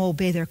want to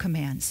obey their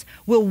commands.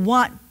 We'll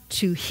want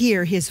to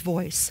hear his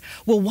voice.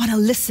 We'll want to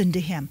listen to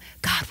him.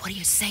 God, what are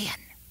you saying?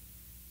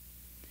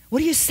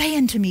 What are you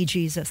saying to me,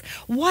 Jesus?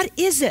 What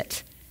is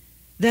it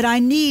that I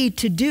need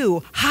to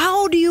do?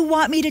 How do you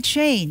want me to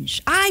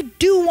change? I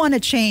do want to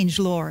change,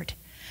 Lord.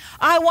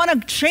 I want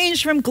to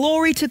change from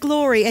glory to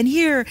glory. And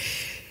here,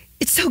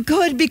 it's so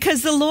good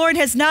because the Lord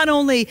has not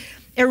only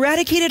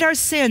eradicated our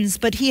sins,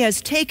 but he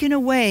has taken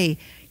away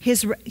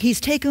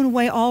he's taken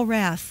away all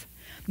wrath.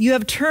 You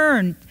have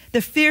turned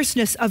the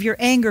fierceness of your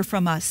anger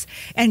from us.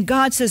 And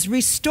God says,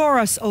 restore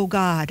us, O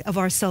God, of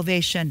our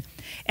salvation,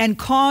 and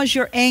cause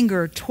your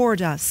anger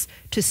toward us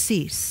to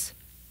cease.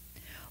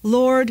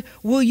 Lord,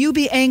 will you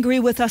be angry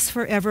with us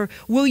forever?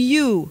 Will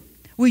you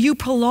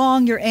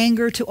prolong your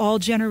anger to all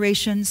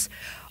generations?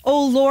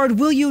 O Lord,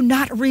 will you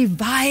not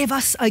revive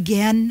us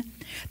again,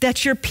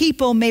 that your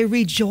people may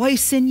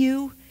rejoice in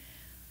you?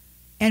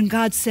 And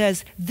God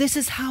says, this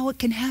is how it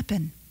can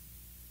happen.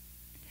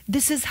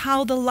 This is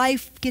how the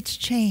life gets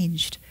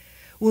changed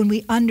when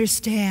we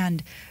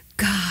understand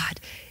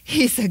God.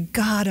 He's a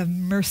God of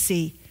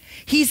mercy.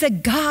 He's a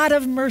God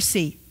of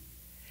mercy.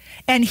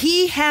 And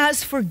he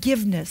has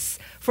forgiveness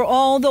for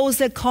all those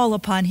that call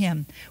upon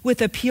him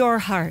with a pure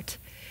heart.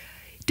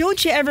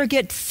 Don't you ever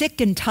get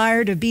sick and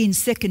tired of being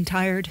sick and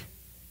tired?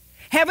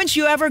 Haven't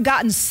you ever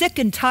gotten sick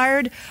and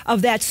tired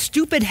of that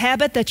stupid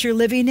habit that you're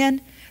living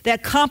in?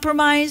 That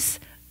compromise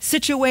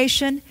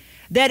situation?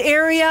 That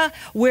area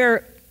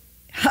where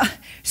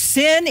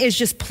sin is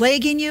just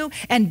plaguing you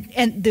and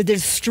the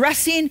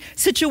distressing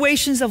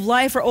situations of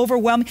life are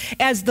overwhelming.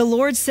 As the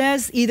Lord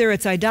says, either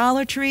it's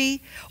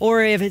idolatry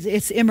or if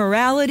it's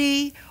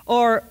immorality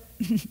or,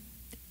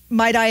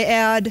 might I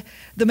add,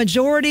 the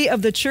majority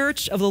of the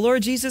church of the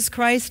Lord Jesus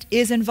Christ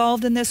is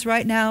involved in this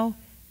right now,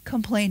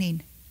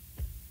 complaining.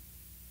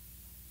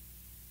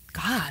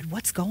 God,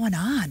 what's going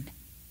on?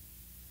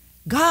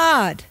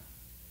 God,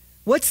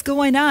 what's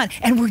going on?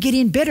 And we're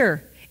getting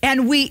bitter.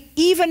 And we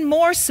even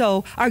more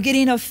so are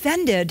getting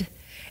offended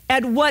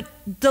at what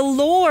the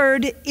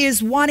Lord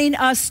is wanting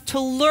us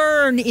to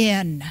learn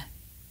in.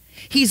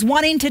 He's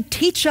wanting to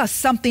teach us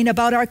something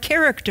about our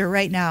character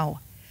right now.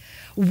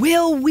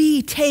 Will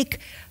we take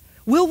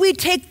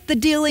the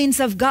dealings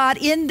of God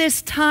in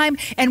this time,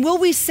 and will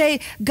we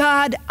say,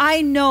 God,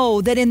 I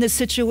know that in this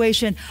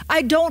situation,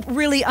 I don't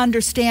really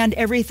understand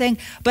everything,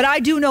 but I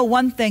do know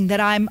one thing that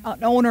I'm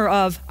owner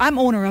of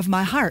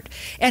my heart.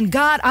 And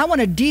God, I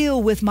want to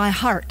deal with my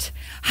heart.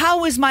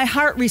 How is my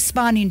heart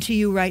responding to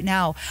you right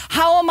now?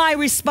 How am I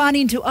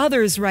responding to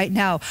others right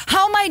now?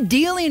 How am I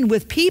dealing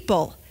with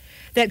people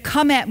that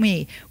come at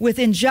me with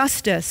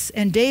injustice?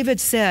 And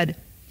David said,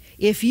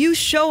 if you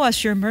show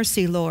us your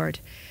mercy, Lord,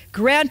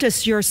 grant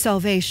us your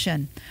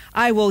salvation.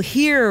 I will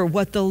hear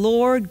what the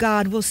Lord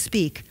God will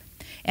speak,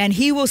 and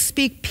he will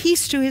speak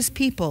peace to his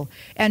people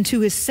and to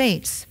his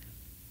saints.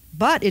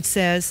 But it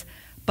says,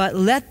 but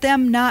let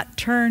them not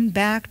turn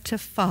back to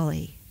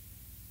folly.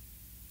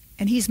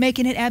 And he's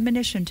making an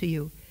admonition to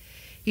you.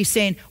 He's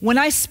saying, when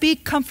I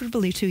speak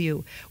comfortably to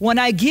you, when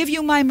I give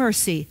you my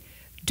mercy,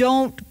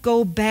 don't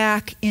go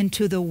back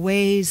into the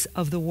ways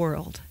of the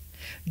world.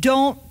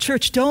 Don't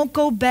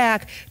go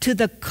back to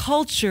the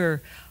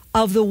culture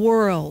of the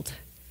world,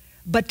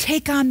 but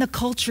take on the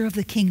culture of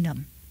the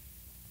kingdom.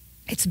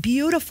 It's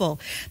beautiful.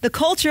 The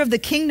culture of the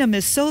kingdom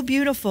is so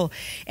beautiful.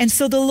 And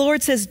so the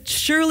Lord says,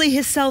 surely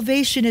his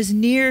salvation is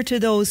near to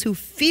those who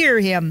fear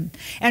him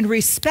and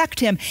respect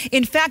him.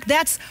 In fact,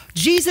 that's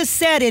Jesus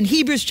said in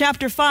Hebrews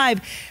chapter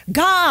 5,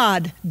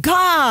 God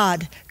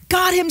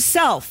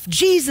himself,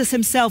 Jesus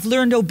himself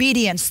learned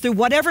obedience through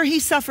whatever he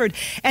suffered.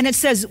 And it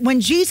says,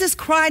 when Jesus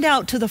cried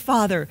out to the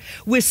Father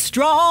with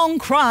strong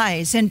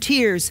cries and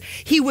tears,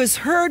 he was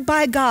heard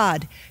by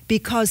God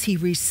because he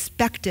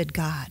respected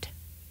God.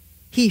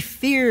 He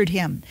feared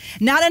him,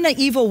 not in an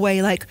evil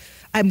way like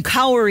I'm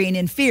cowering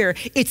in fear.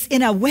 It's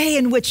in a way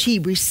in which he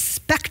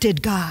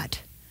respected God.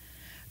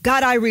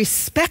 God, I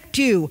respect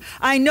you.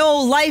 I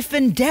know life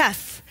and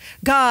death,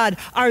 God,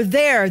 are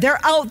there.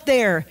 They're out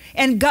there.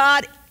 And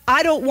God,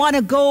 I don't want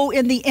to go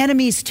in the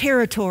enemy's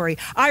territory.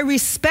 I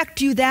respect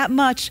you that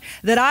much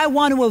that I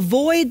want to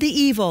avoid the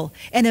evil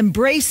and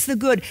embrace the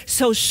good.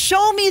 So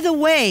show me the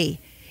way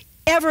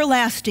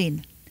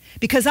everlasting,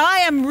 because I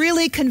am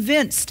really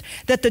convinced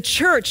that the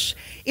church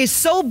is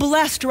so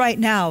blessed right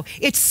now.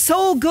 It's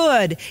so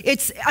good.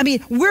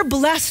 We're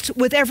blessed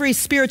with every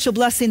spiritual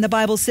blessing the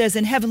Bible says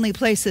in heavenly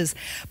places.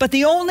 But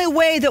the only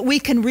way that we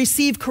can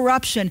receive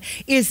corruption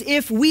is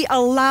if we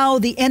allow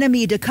the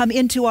enemy to come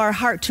into our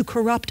heart to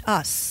corrupt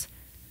us.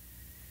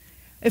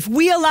 If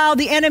we allow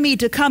the enemy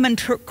to come and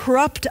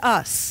corrupt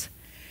us,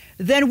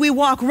 then we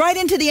walk right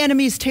into the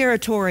enemy's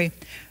territory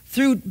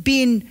through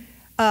being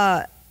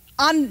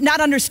not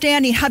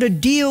understanding how to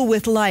deal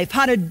with life,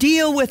 how to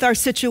deal with our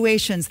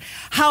situations,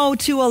 how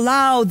to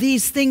allow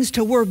these things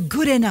to work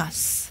good in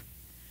us.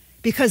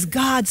 Because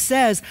God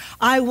says,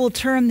 I will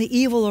turn the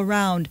evil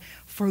around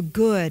for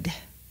good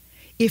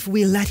if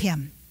we let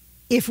him.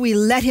 If we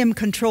let him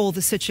control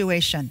the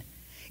situation.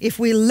 If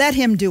we let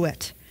him do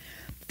it.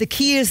 The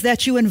key is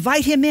that you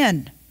invite him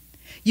in.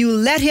 You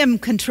let him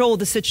control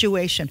the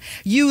situation.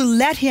 You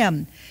let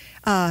him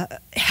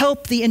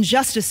help the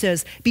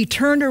injustices be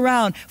turned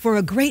around for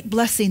a great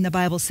blessing, the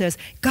Bible says.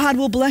 God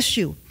will bless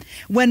you.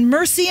 When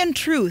mercy and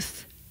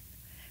truth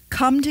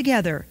come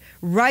together,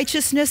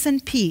 righteousness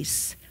and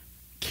peace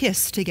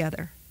kiss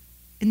together.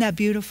 Isn't that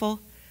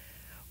beautiful?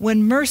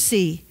 When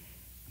mercy,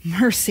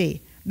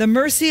 the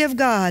mercy of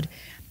God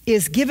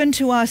is given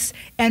to us,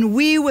 and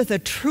we with a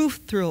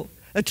truthful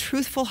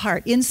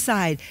heart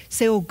inside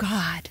say, oh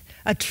God,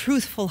 a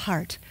truthful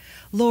heart.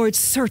 Lord,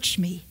 search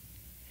me.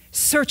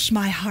 Search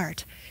my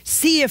heart.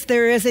 See if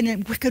there is a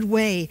wicked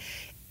way,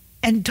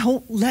 and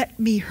don't let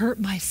me hurt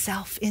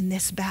myself in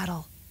this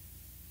battle.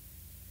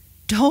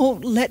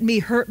 Don't let me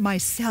hurt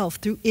myself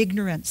through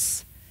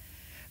ignorance.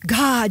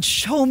 God,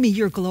 show me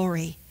your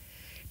glory.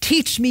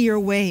 Teach me your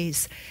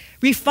ways.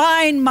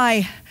 Refine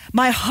my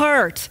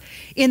heart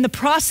in the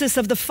process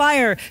of the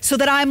fire so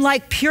that I'm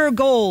like pure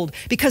gold,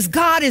 because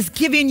God is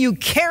giving you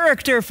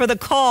character for the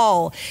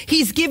call.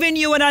 He's given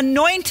you an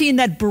anointing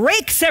that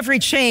breaks every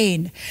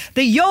chain.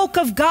 The yoke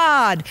of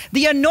God,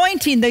 the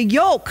anointing, the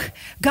yoke,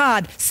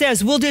 God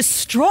says, will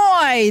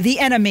destroy the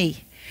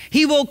enemy.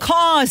 He will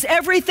cause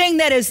everything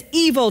that is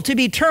evil to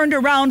be turned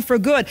around for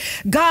good.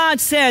 God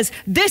says,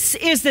 this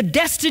is the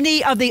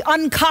destiny of the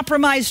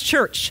uncompromised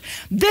church.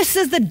 This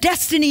is the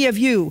destiny of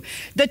you.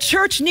 The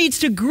church needs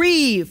to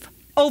grieve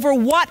over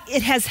what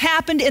it has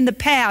happened in the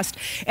past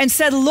and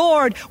said,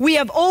 Lord, we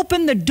have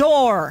opened the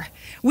door.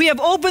 We have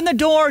opened the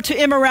door to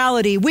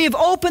immorality. We have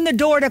opened the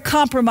door to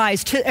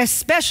compromise,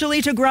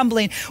 especially to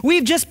grumbling.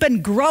 We've just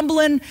been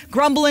grumbling,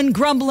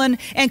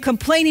 and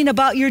complaining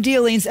about your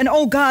dealings. And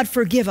oh God,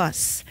 forgive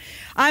us.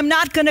 I'm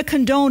not going to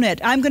condone it.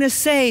 I'm going to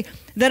say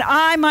that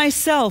I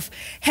myself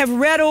have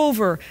read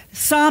over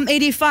Psalm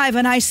 85,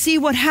 and I see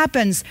what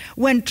happens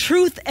when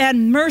truth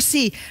and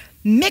mercy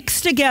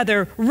mix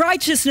together,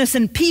 righteousness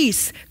and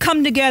peace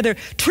come together.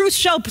 Truth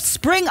shall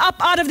spring up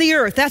out of the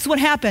earth. That's what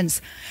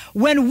happens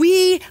when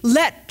we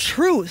let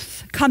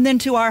truth come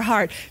into our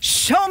heart.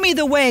 Show me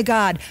the way,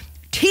 God.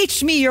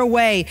 Teach me your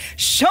way.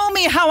 Show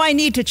me how I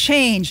need to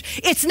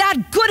change. It's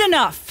not good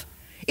enough.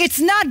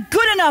 It's not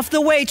good enough the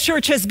way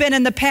church has been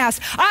in the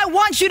past. I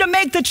want you to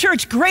make the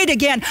church great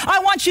again. I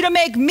want you to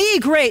make me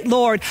great,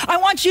 Lord. I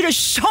want you to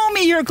show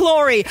me your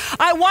glory.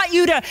 I want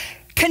you to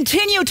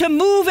continue to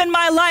move in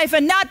my life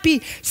and not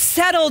be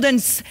settled and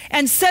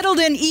settled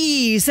in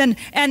ease and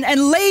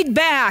laid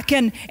back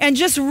and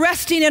just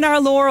resting in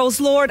our laurels,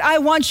 Lord. I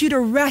want you to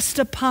rest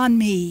upon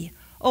me.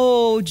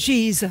 Oh,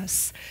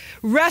 Jesus.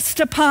 Rest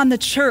upon the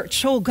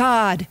church, oh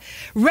God.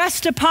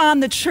 Rest upon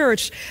the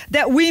church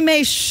that we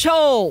may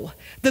show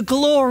the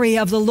glory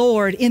of the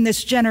Lord in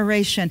this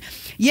generation.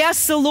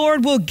 Yes, the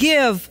Lord will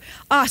give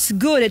us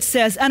good, it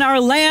says, and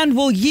our land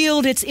will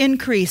yield its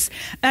increase,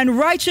 and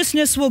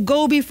righteousness will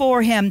go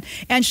before him,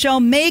 and shall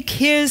make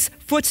his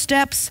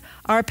footsteps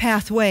our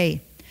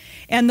pathway.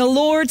 And the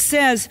Lord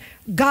says,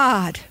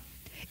 God,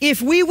 if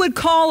we would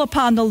call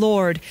upon the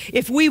Lord,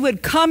 if we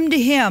would come to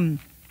him,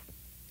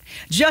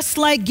 just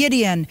like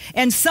Gideon,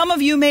 and some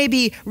of you may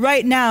be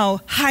right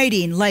now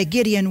hiding like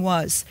Gideon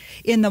was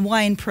in the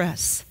wine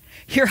press.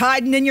 You're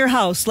hiding in your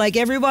house like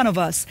every one of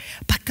us.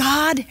 But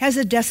God has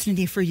a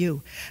destiny for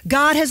you.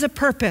 God has a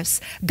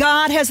purpose.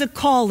 God has a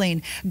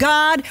calling.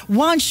 God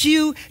wants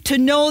you to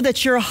know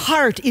that your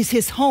heart is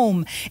his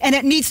home, and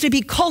it needs to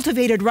be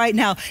cultivated right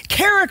now.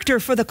 Character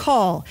for the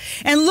call.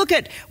 And look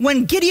at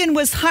when Gideon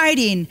was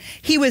hiding,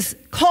 he was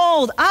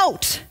called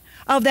out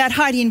of that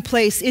hiding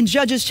place in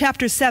Judges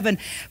chapter 7.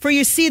 For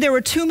you see, there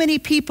were too many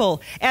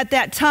people at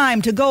that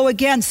time to go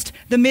against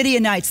the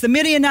Midianites. The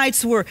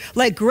Midianites were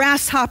like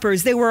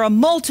grasshoppers. They were a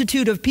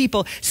multitude of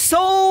people.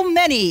 So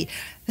many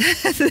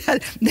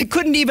they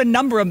couldn't even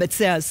number them, it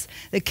says.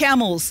 The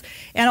camels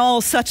and all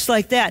such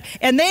like that.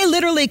 And they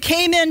literally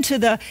came into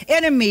the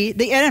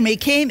enemy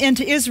came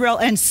into Israel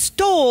and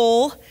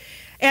stole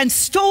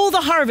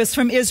the harvest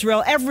from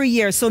Israel every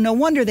year. So no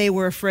wonder they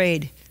were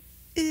afraid.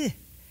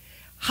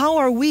 How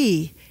are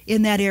we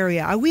in that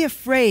area? Are we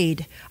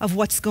afraid of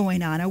what's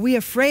going on? Are we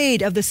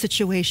afraid of the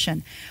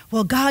situation?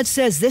 Well, God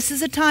says this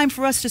is a time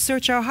for us to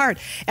search our heart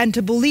and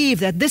to believe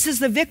that this is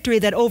the victory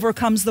that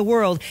overcomes the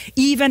world,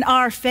 even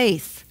our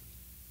faith.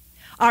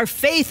 Our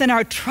faith and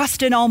our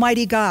trust in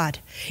Almighty God,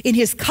 in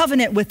his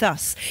covenant with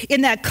us,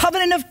 in that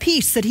covenant of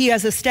peace that he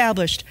has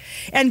established.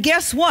 And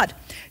guess what?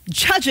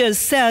 Judges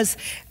says,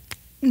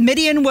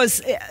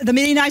 the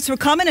Midianites were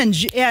coming, and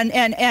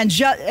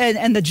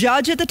the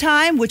judge at the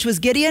time, which was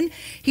Gideon,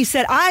 he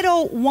said, I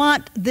don't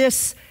want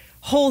this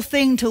whole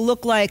thing to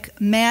look like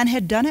man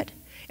had done it,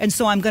 and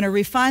so I'm going to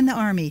refine the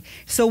army.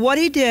 So what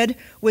he did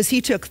was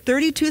he took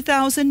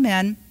 32,000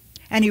 men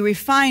and he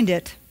refined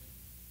it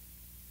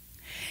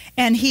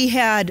and he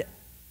had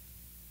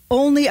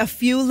only a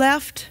few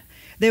left.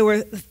 There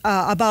were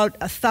about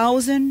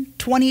 1,000,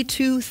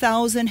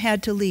 22,000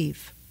 had to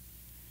leave.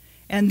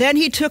 And then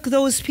he took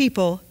those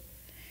people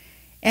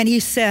and he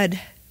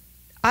said,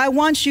 I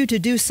want you to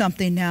do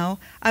something now.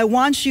 I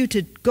want you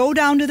to go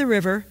down to the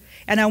river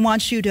and I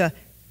want you to,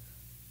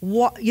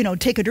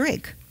 take a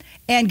drink.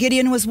 And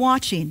Gideon was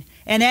watching.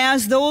 And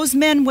as those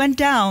men went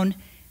down,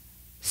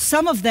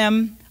 some of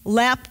them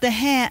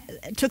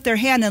took their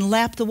hand and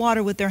lapped the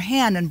water with their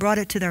hand and brought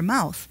it to their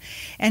mouth.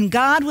 And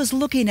God was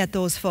looking at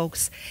those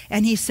folks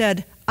and he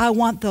said, I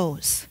want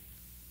those.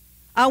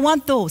 I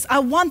want those. I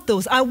want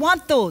those. I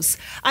want those.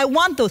 I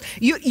want those.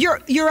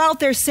 You're out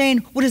there saying,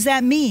 what does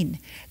that mean?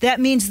 That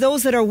means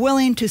those that are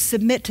willing to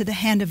submit to the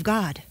hand of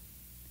God.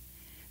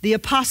 The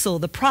apostle,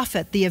 the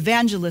prophet, the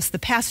evangelist, the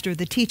pastor,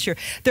 the teacher,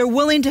 they're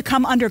willing to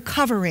come under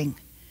covering.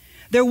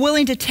 They're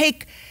willing to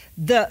take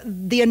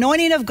the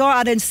anointing of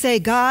God and say,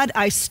 God,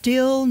 I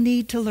still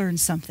need to learn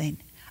something.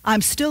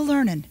 I'm still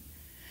learning.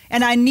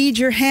 And I need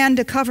your hand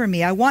to cover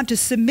me. I want to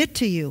submit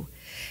to you.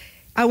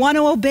 I want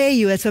to obey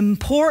you. It's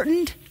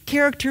important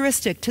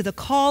characteristic to the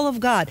call of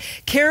God.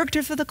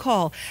 Character for the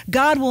call.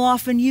 God will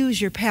often use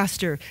your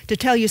pastor to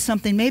tell you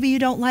something maybe you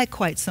don't like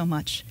quite so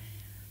much.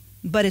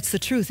 But it's the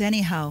truth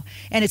anyhow.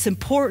 And it's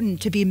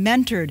important to be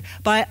mentored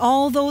by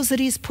all those that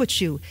he's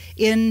put you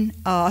in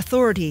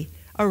authority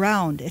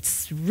around.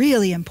 It's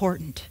really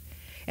important.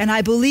 And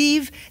I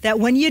believe that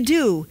when you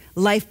do,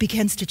 life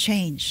begins to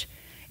change.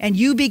 And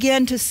you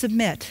begin to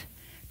submit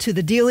to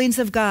the dealings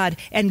of God,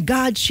 and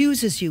God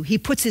chooses you. He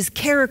puts his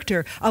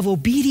character of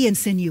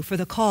obedience in you for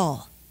the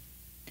call.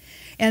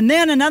 And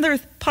then another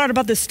part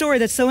about the story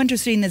that's so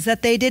interesting is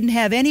that they didn't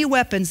have any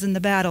weapons in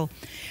the battle.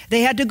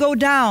 They had to go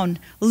down,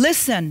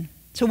 listen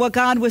to what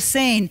God was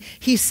saying.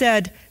 He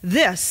said,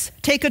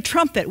 take a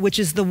trumpet, which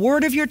is the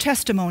word of your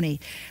testimony.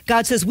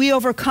 God says, we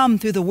overcome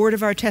through the word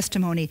of our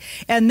testimony.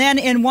 And then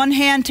in one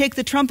hand, take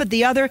the trumpet,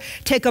 the other,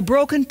 take a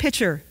broken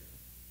pitcher.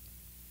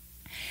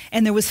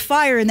 And there was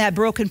fire in that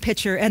broken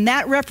pitcher, and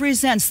that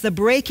represents the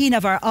breaking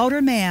of our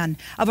outer man,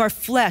 of our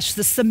flesh,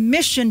 the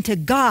submission to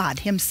God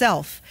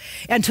himself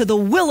and to the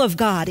will of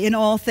God in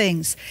all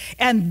things.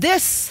 And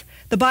this,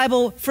 the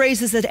Bible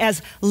phrases it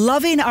as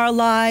loving our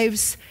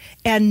lives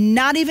and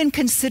not even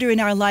considering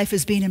our life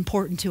as being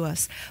important to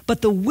us.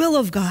 But the will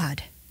of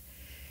God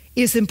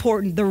is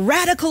important. The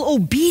radical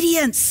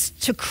obedience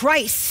to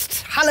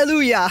Christ.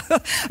 Hallelujah.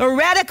 A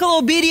radical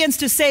obedience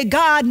to say,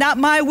 God, not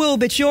my will,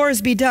 but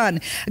yours be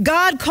done.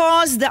 God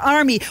caused the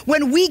army.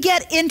 When we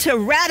get into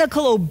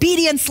radical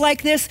obedience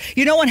like this,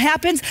 you know what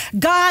happens?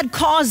 God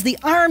caused the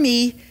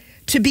army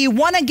to be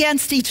one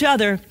against each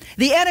other,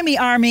 the enemy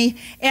army.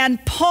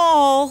 And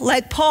Paul,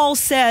 like Paul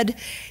said,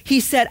 he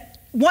said,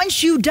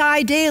 once you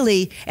die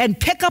daily and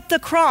pick up the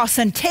cross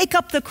and take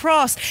up the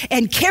cross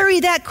and carry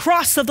that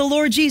cross of the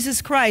Lord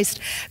Jesus Christ,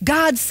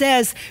 God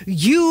says,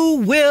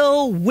 you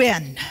will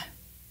win.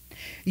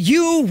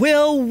 You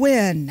will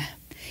win.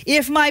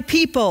 If my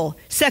people,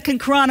 2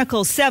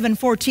 Chronicles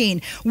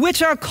 7:14,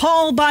 which are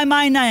called by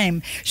my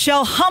name,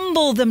 shall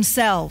humble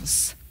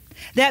themselves.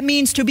 That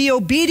means to be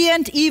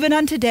obedient even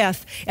unto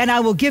death, and I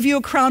will give you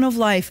a crown of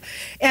life.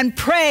 And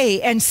pray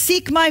and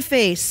seek my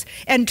face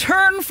and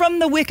turn from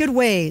the wicked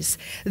ways.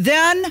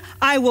 Then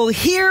I will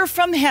hear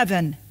from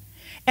heaven,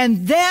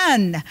 and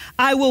then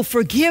I will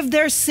forgive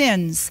their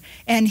sins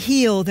and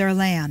heal their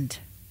land.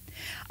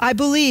 I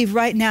believe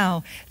right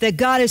now that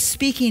God is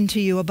speaking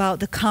to you about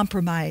the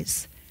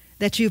compromise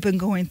that you've been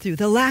going through,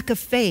 the lack of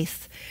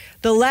faith,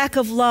 the lack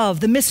of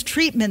love, the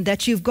mistreatment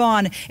that you've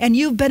gone, and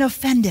you've been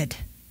offended.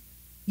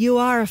 You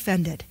are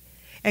offended.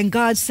 And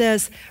God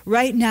says,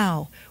 right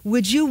now,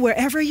 would you,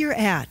 wherever you're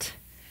at,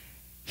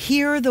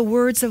 hear the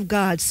words of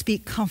God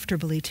speak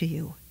comfortably to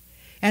you?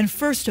 And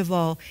first of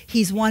all,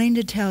 he's wanting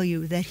to tell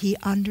you that he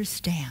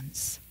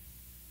understands,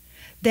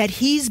 that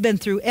he's been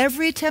through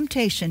every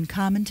temptation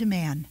common to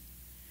man,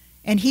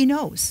 and he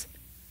knows.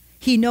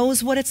 He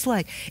knows what it's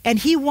like. And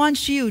he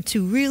wants you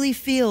to really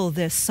feel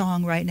this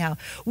song right now.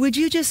 Would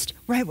you just,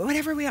 right,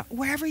 wherever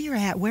you're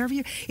at, wherever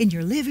you're, in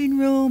your living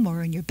room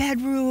or in your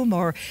bedroom,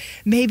 or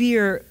maybe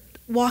you're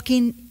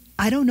walking,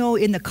 I don't know,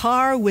 in the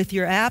car with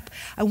your app,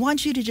 I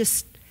want you to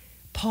just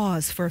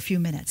pause for a few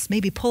minutes.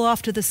 Maybe pull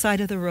off to the side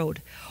of the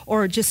road,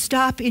 or just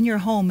stop in your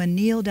home and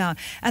kneel down.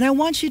 And I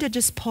want you to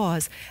just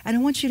pause, and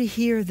I want you to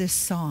hear this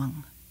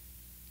song.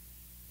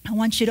 I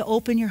want you to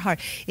open your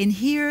heart and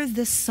hear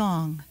this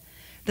song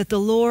that the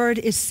Lord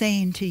is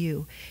saying to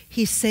you.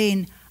 He's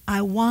saying,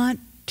 I want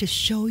to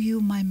show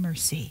you my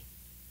mercy.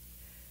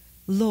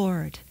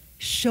 Lord,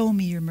 show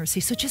me your mercy.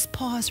 So just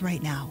pause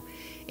right now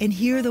and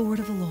hear the word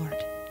of the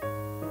Lord.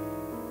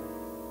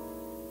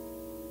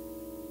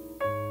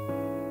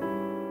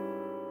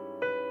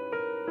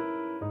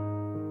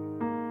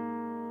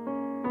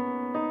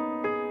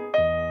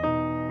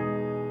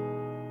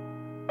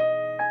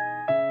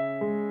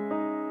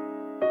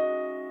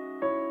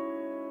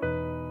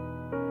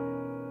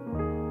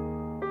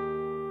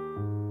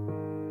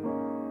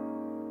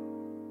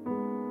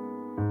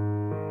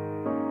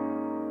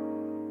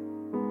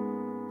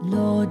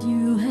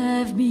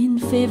 have been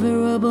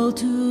favorable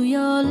to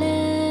your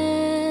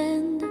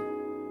land.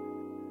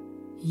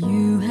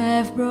 You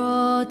have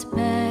brought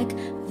back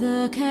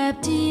the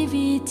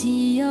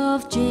captivity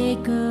of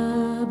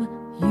Jacob.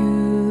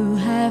 You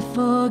have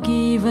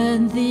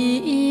forgiven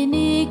the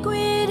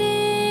iniquity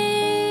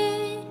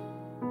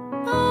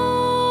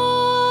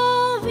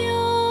of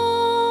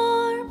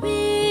your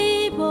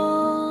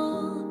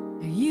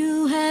people.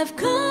 You have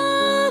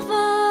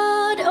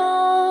covered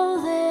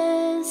all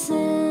their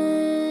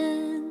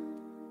sin.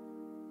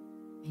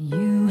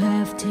 You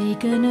have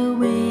taken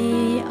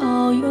away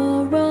all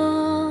your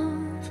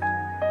wrath.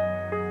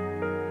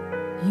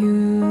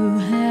 You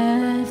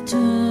have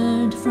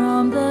turned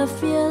from the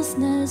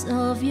fierceness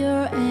of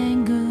your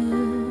anger.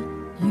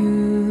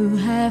 You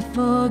have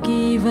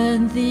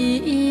forgiven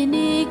the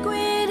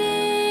iniquity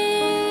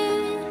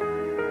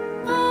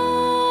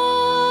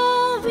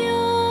of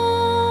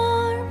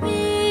your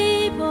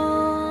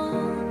people.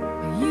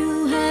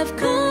 You have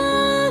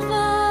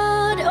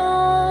covered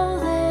all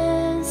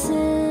their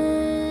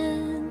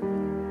sin.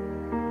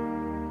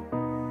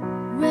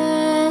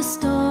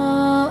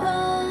 Restore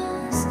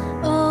us,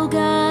 O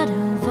God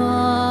of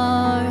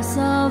our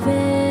salvation,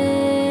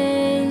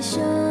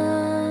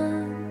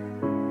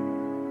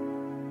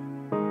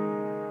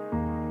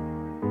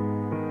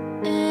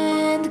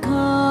 and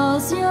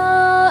cause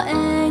your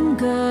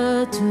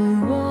anger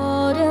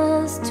toward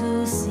us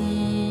to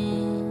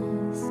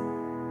cease.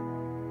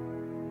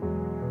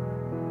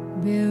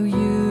 Will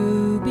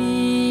you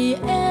be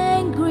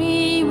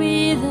angry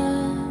with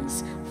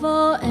us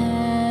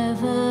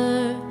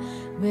forever?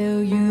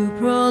 Will you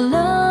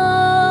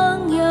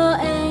prolong your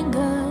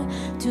anger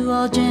to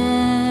all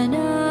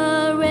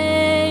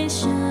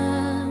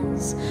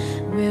generations?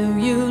 Will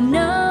you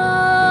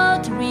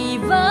not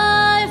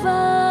revive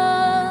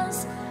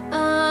us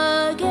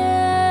again?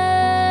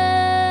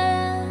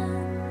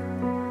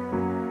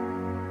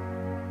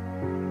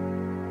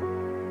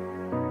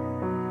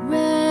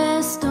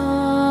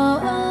 Restore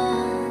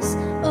us,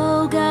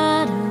 O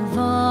God of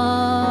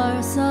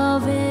our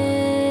salvation,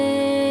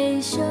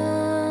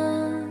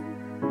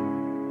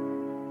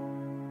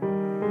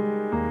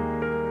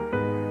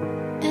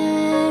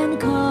 and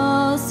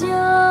cause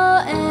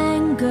your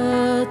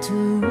anger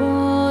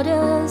toward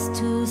us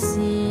to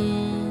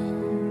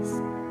cease.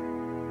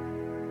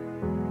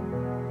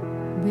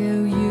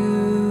 Will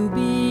you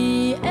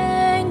be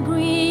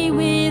angry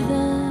with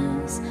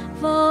us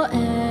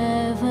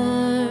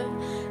forever?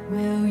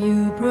 Will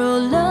you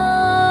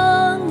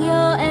prolong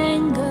your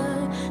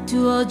anger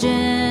to all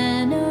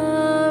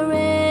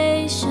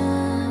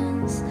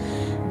generations?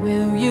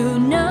 Will you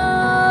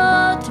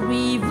not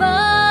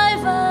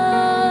revive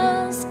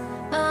us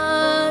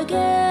again?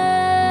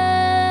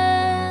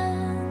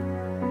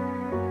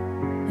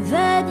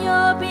 That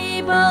your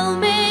people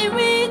may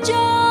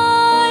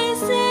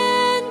rejoice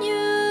in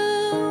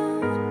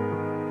you.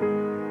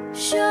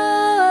 Show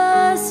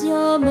us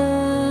your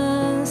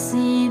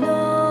mercy,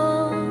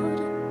 Lord,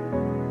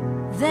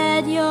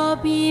 that your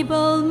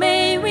people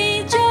may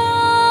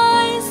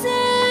rejoice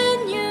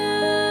in you.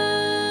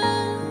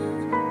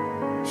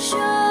 Show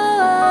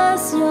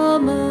us your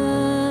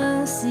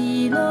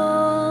mercy,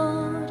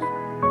 Lord,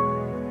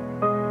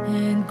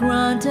 and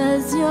grant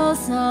us your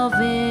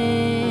salvation,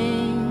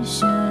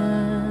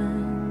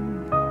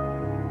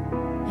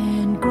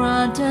 and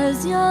grant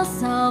us your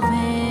salvation,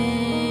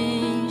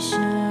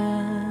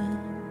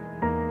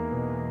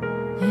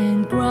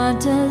 and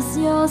grant us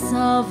your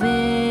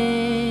salvation.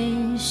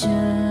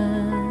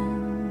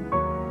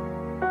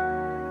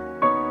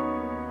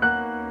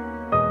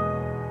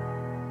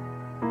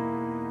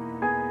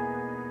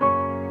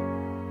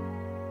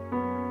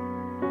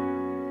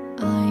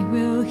 I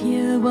will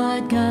hear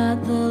what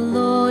God the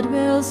Lord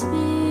will speak,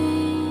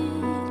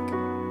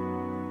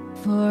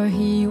 for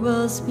he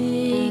will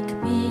speak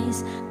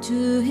peace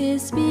to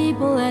his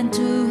people and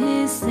to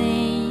his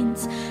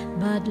saints,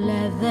 but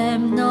let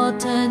them not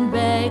turn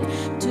back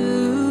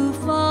to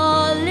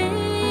folly.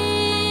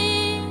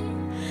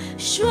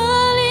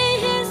 Surely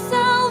his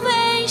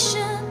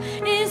salvation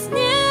is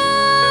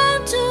near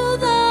to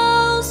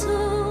those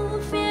who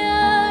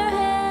fear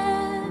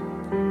him,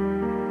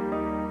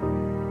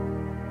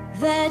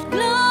 that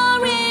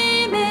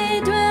glory may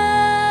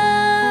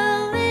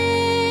dwell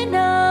in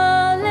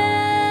our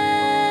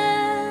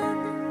land.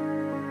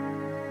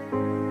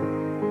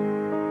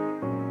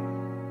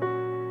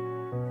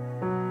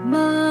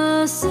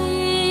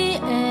 Mercy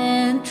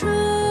and truth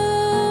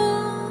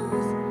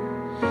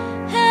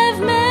have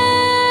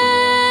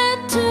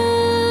met together.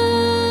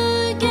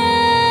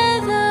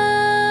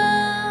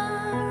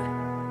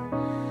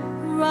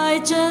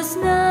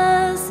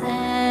 Righteousness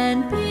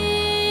and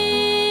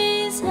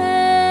peace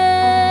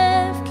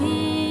have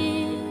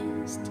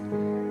kissed.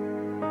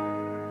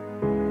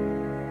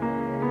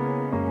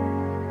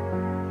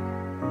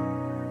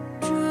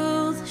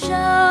 Truth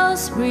shall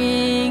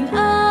spring out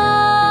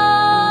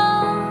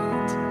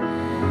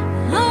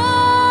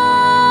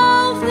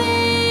of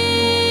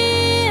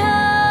the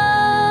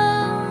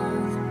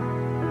earth,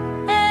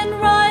 and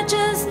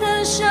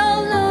righteousness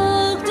shall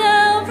look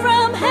down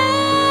from heaven.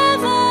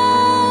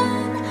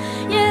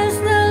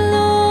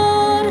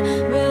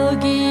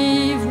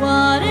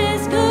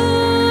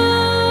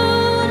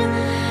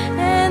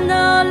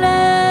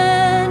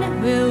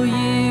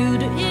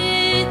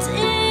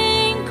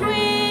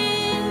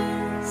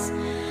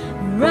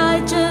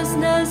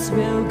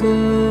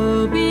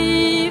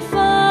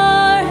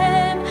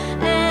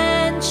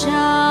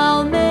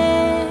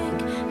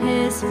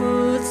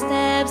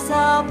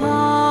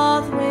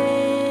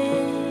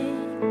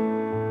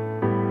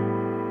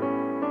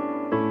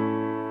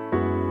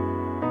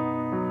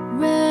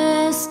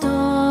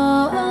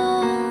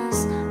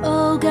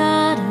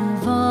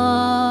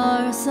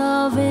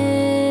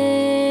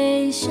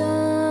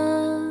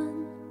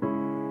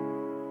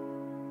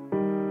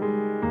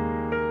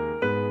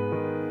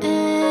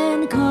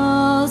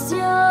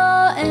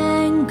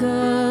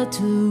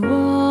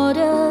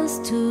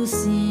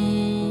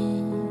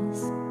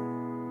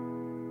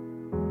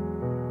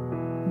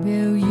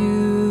 Will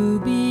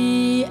you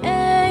be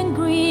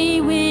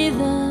angry with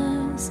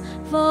us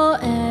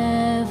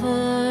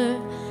forever?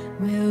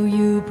 Will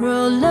you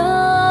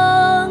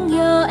prolong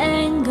your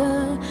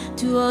anger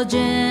to all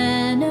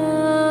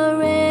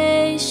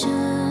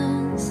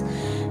generations?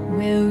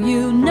 Will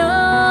you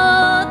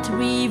not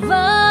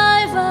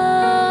revive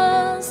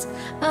us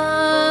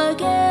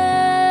again,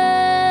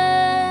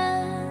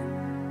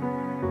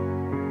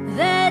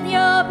 that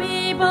your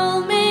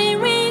people may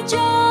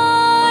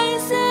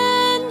rejoice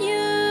in you?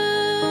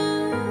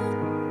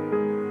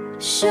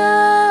 Show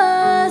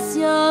us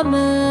your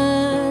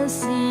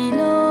mercy,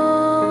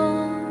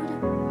 Lord,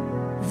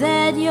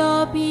 that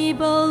your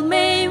people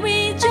may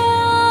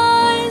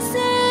rejoice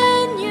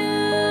in you.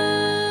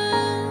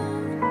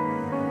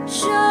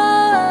 Show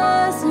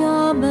us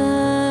your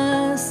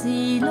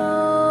mercy,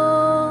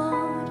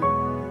 Lord,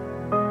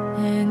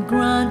 and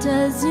grant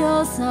us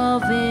your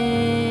salvation,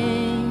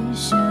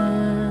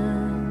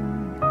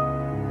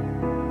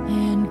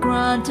 and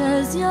grant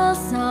us your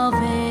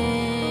salvation,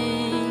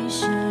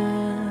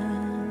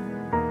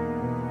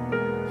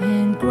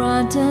 and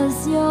grant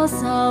us your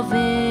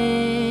salvation.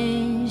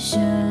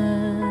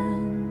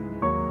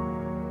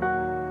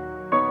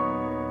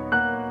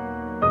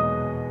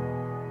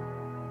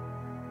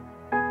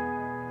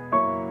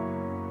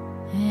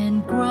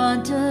 And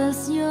grant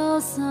us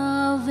your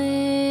salvation.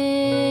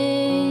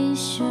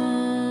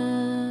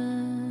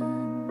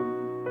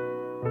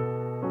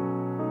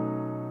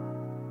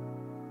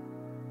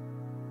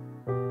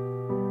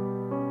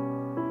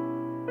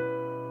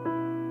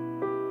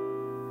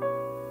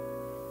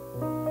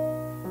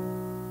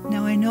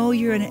 Now I know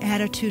you're in an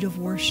attitude of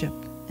worship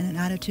and an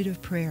attitude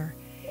of prayer.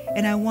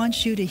 And I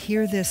want you to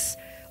hear this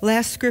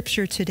last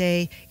scripture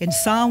today in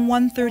Psalm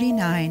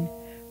 139,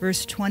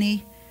 verse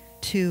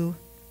 22,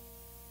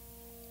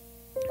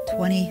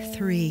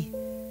 23.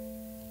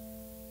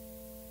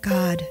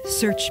 God,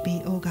 search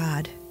me, O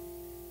God.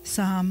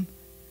 Psalm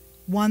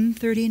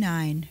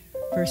 139,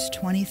 verse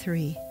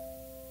 23.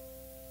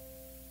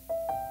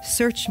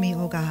 Search me,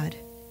 O God,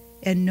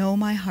 and know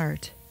my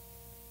heart.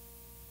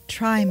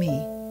 Try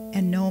me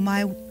and know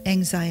my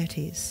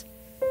anxieties,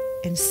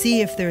 and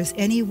see if there is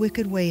any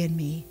wicked way in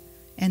me,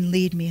 and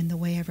lead me in the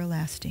way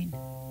everlasting.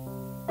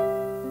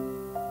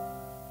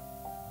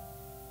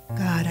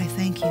 God, I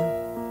thank you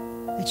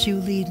that you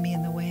lead me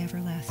in the way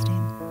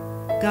everlasting.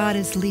 God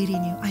is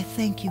leading you. I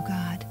thank you,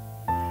 God.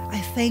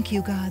 I thank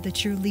you, God,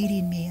 that you're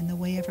leading me in the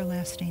way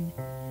everlasting,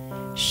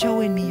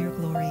 showing me your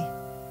glory,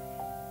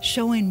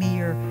 showing me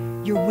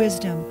your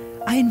wisdom.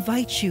 I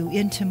invite you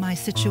into my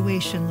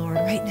situation, Lord,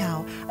 right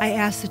now. I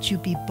ask that you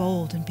be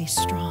bold and be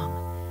strong,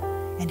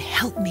 and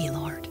help me,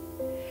 Lord.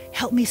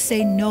 Help me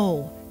say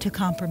no to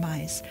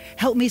compromise.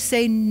 Help me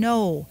say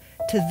no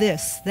to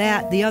this,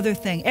 that, the other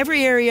thing,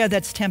 every area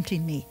that's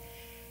tempting me.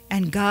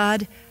 And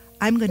God,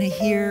 I'm going to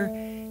hear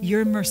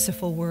your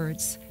merciful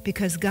words,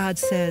 because God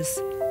says,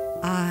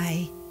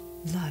 I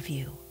love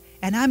you.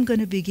 And I'm going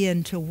to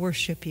begin to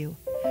worship you.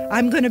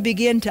 I'm going to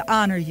begin to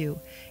honor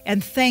you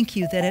and thank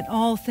you that in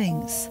all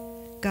things,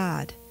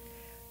 God,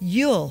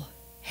 you'll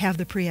have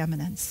the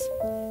preeminence.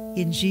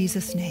 In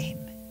Jesus' name,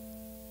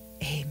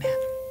 amen.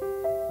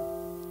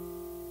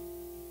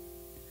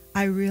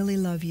 I really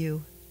love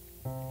you.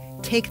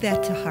 Take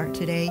that to heart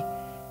today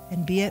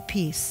and be at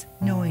peace,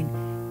 knowing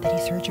that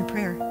he's heard your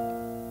prayer.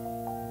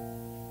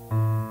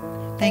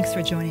 Thanks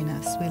for joining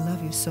us. We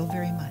love you so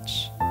very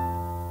much.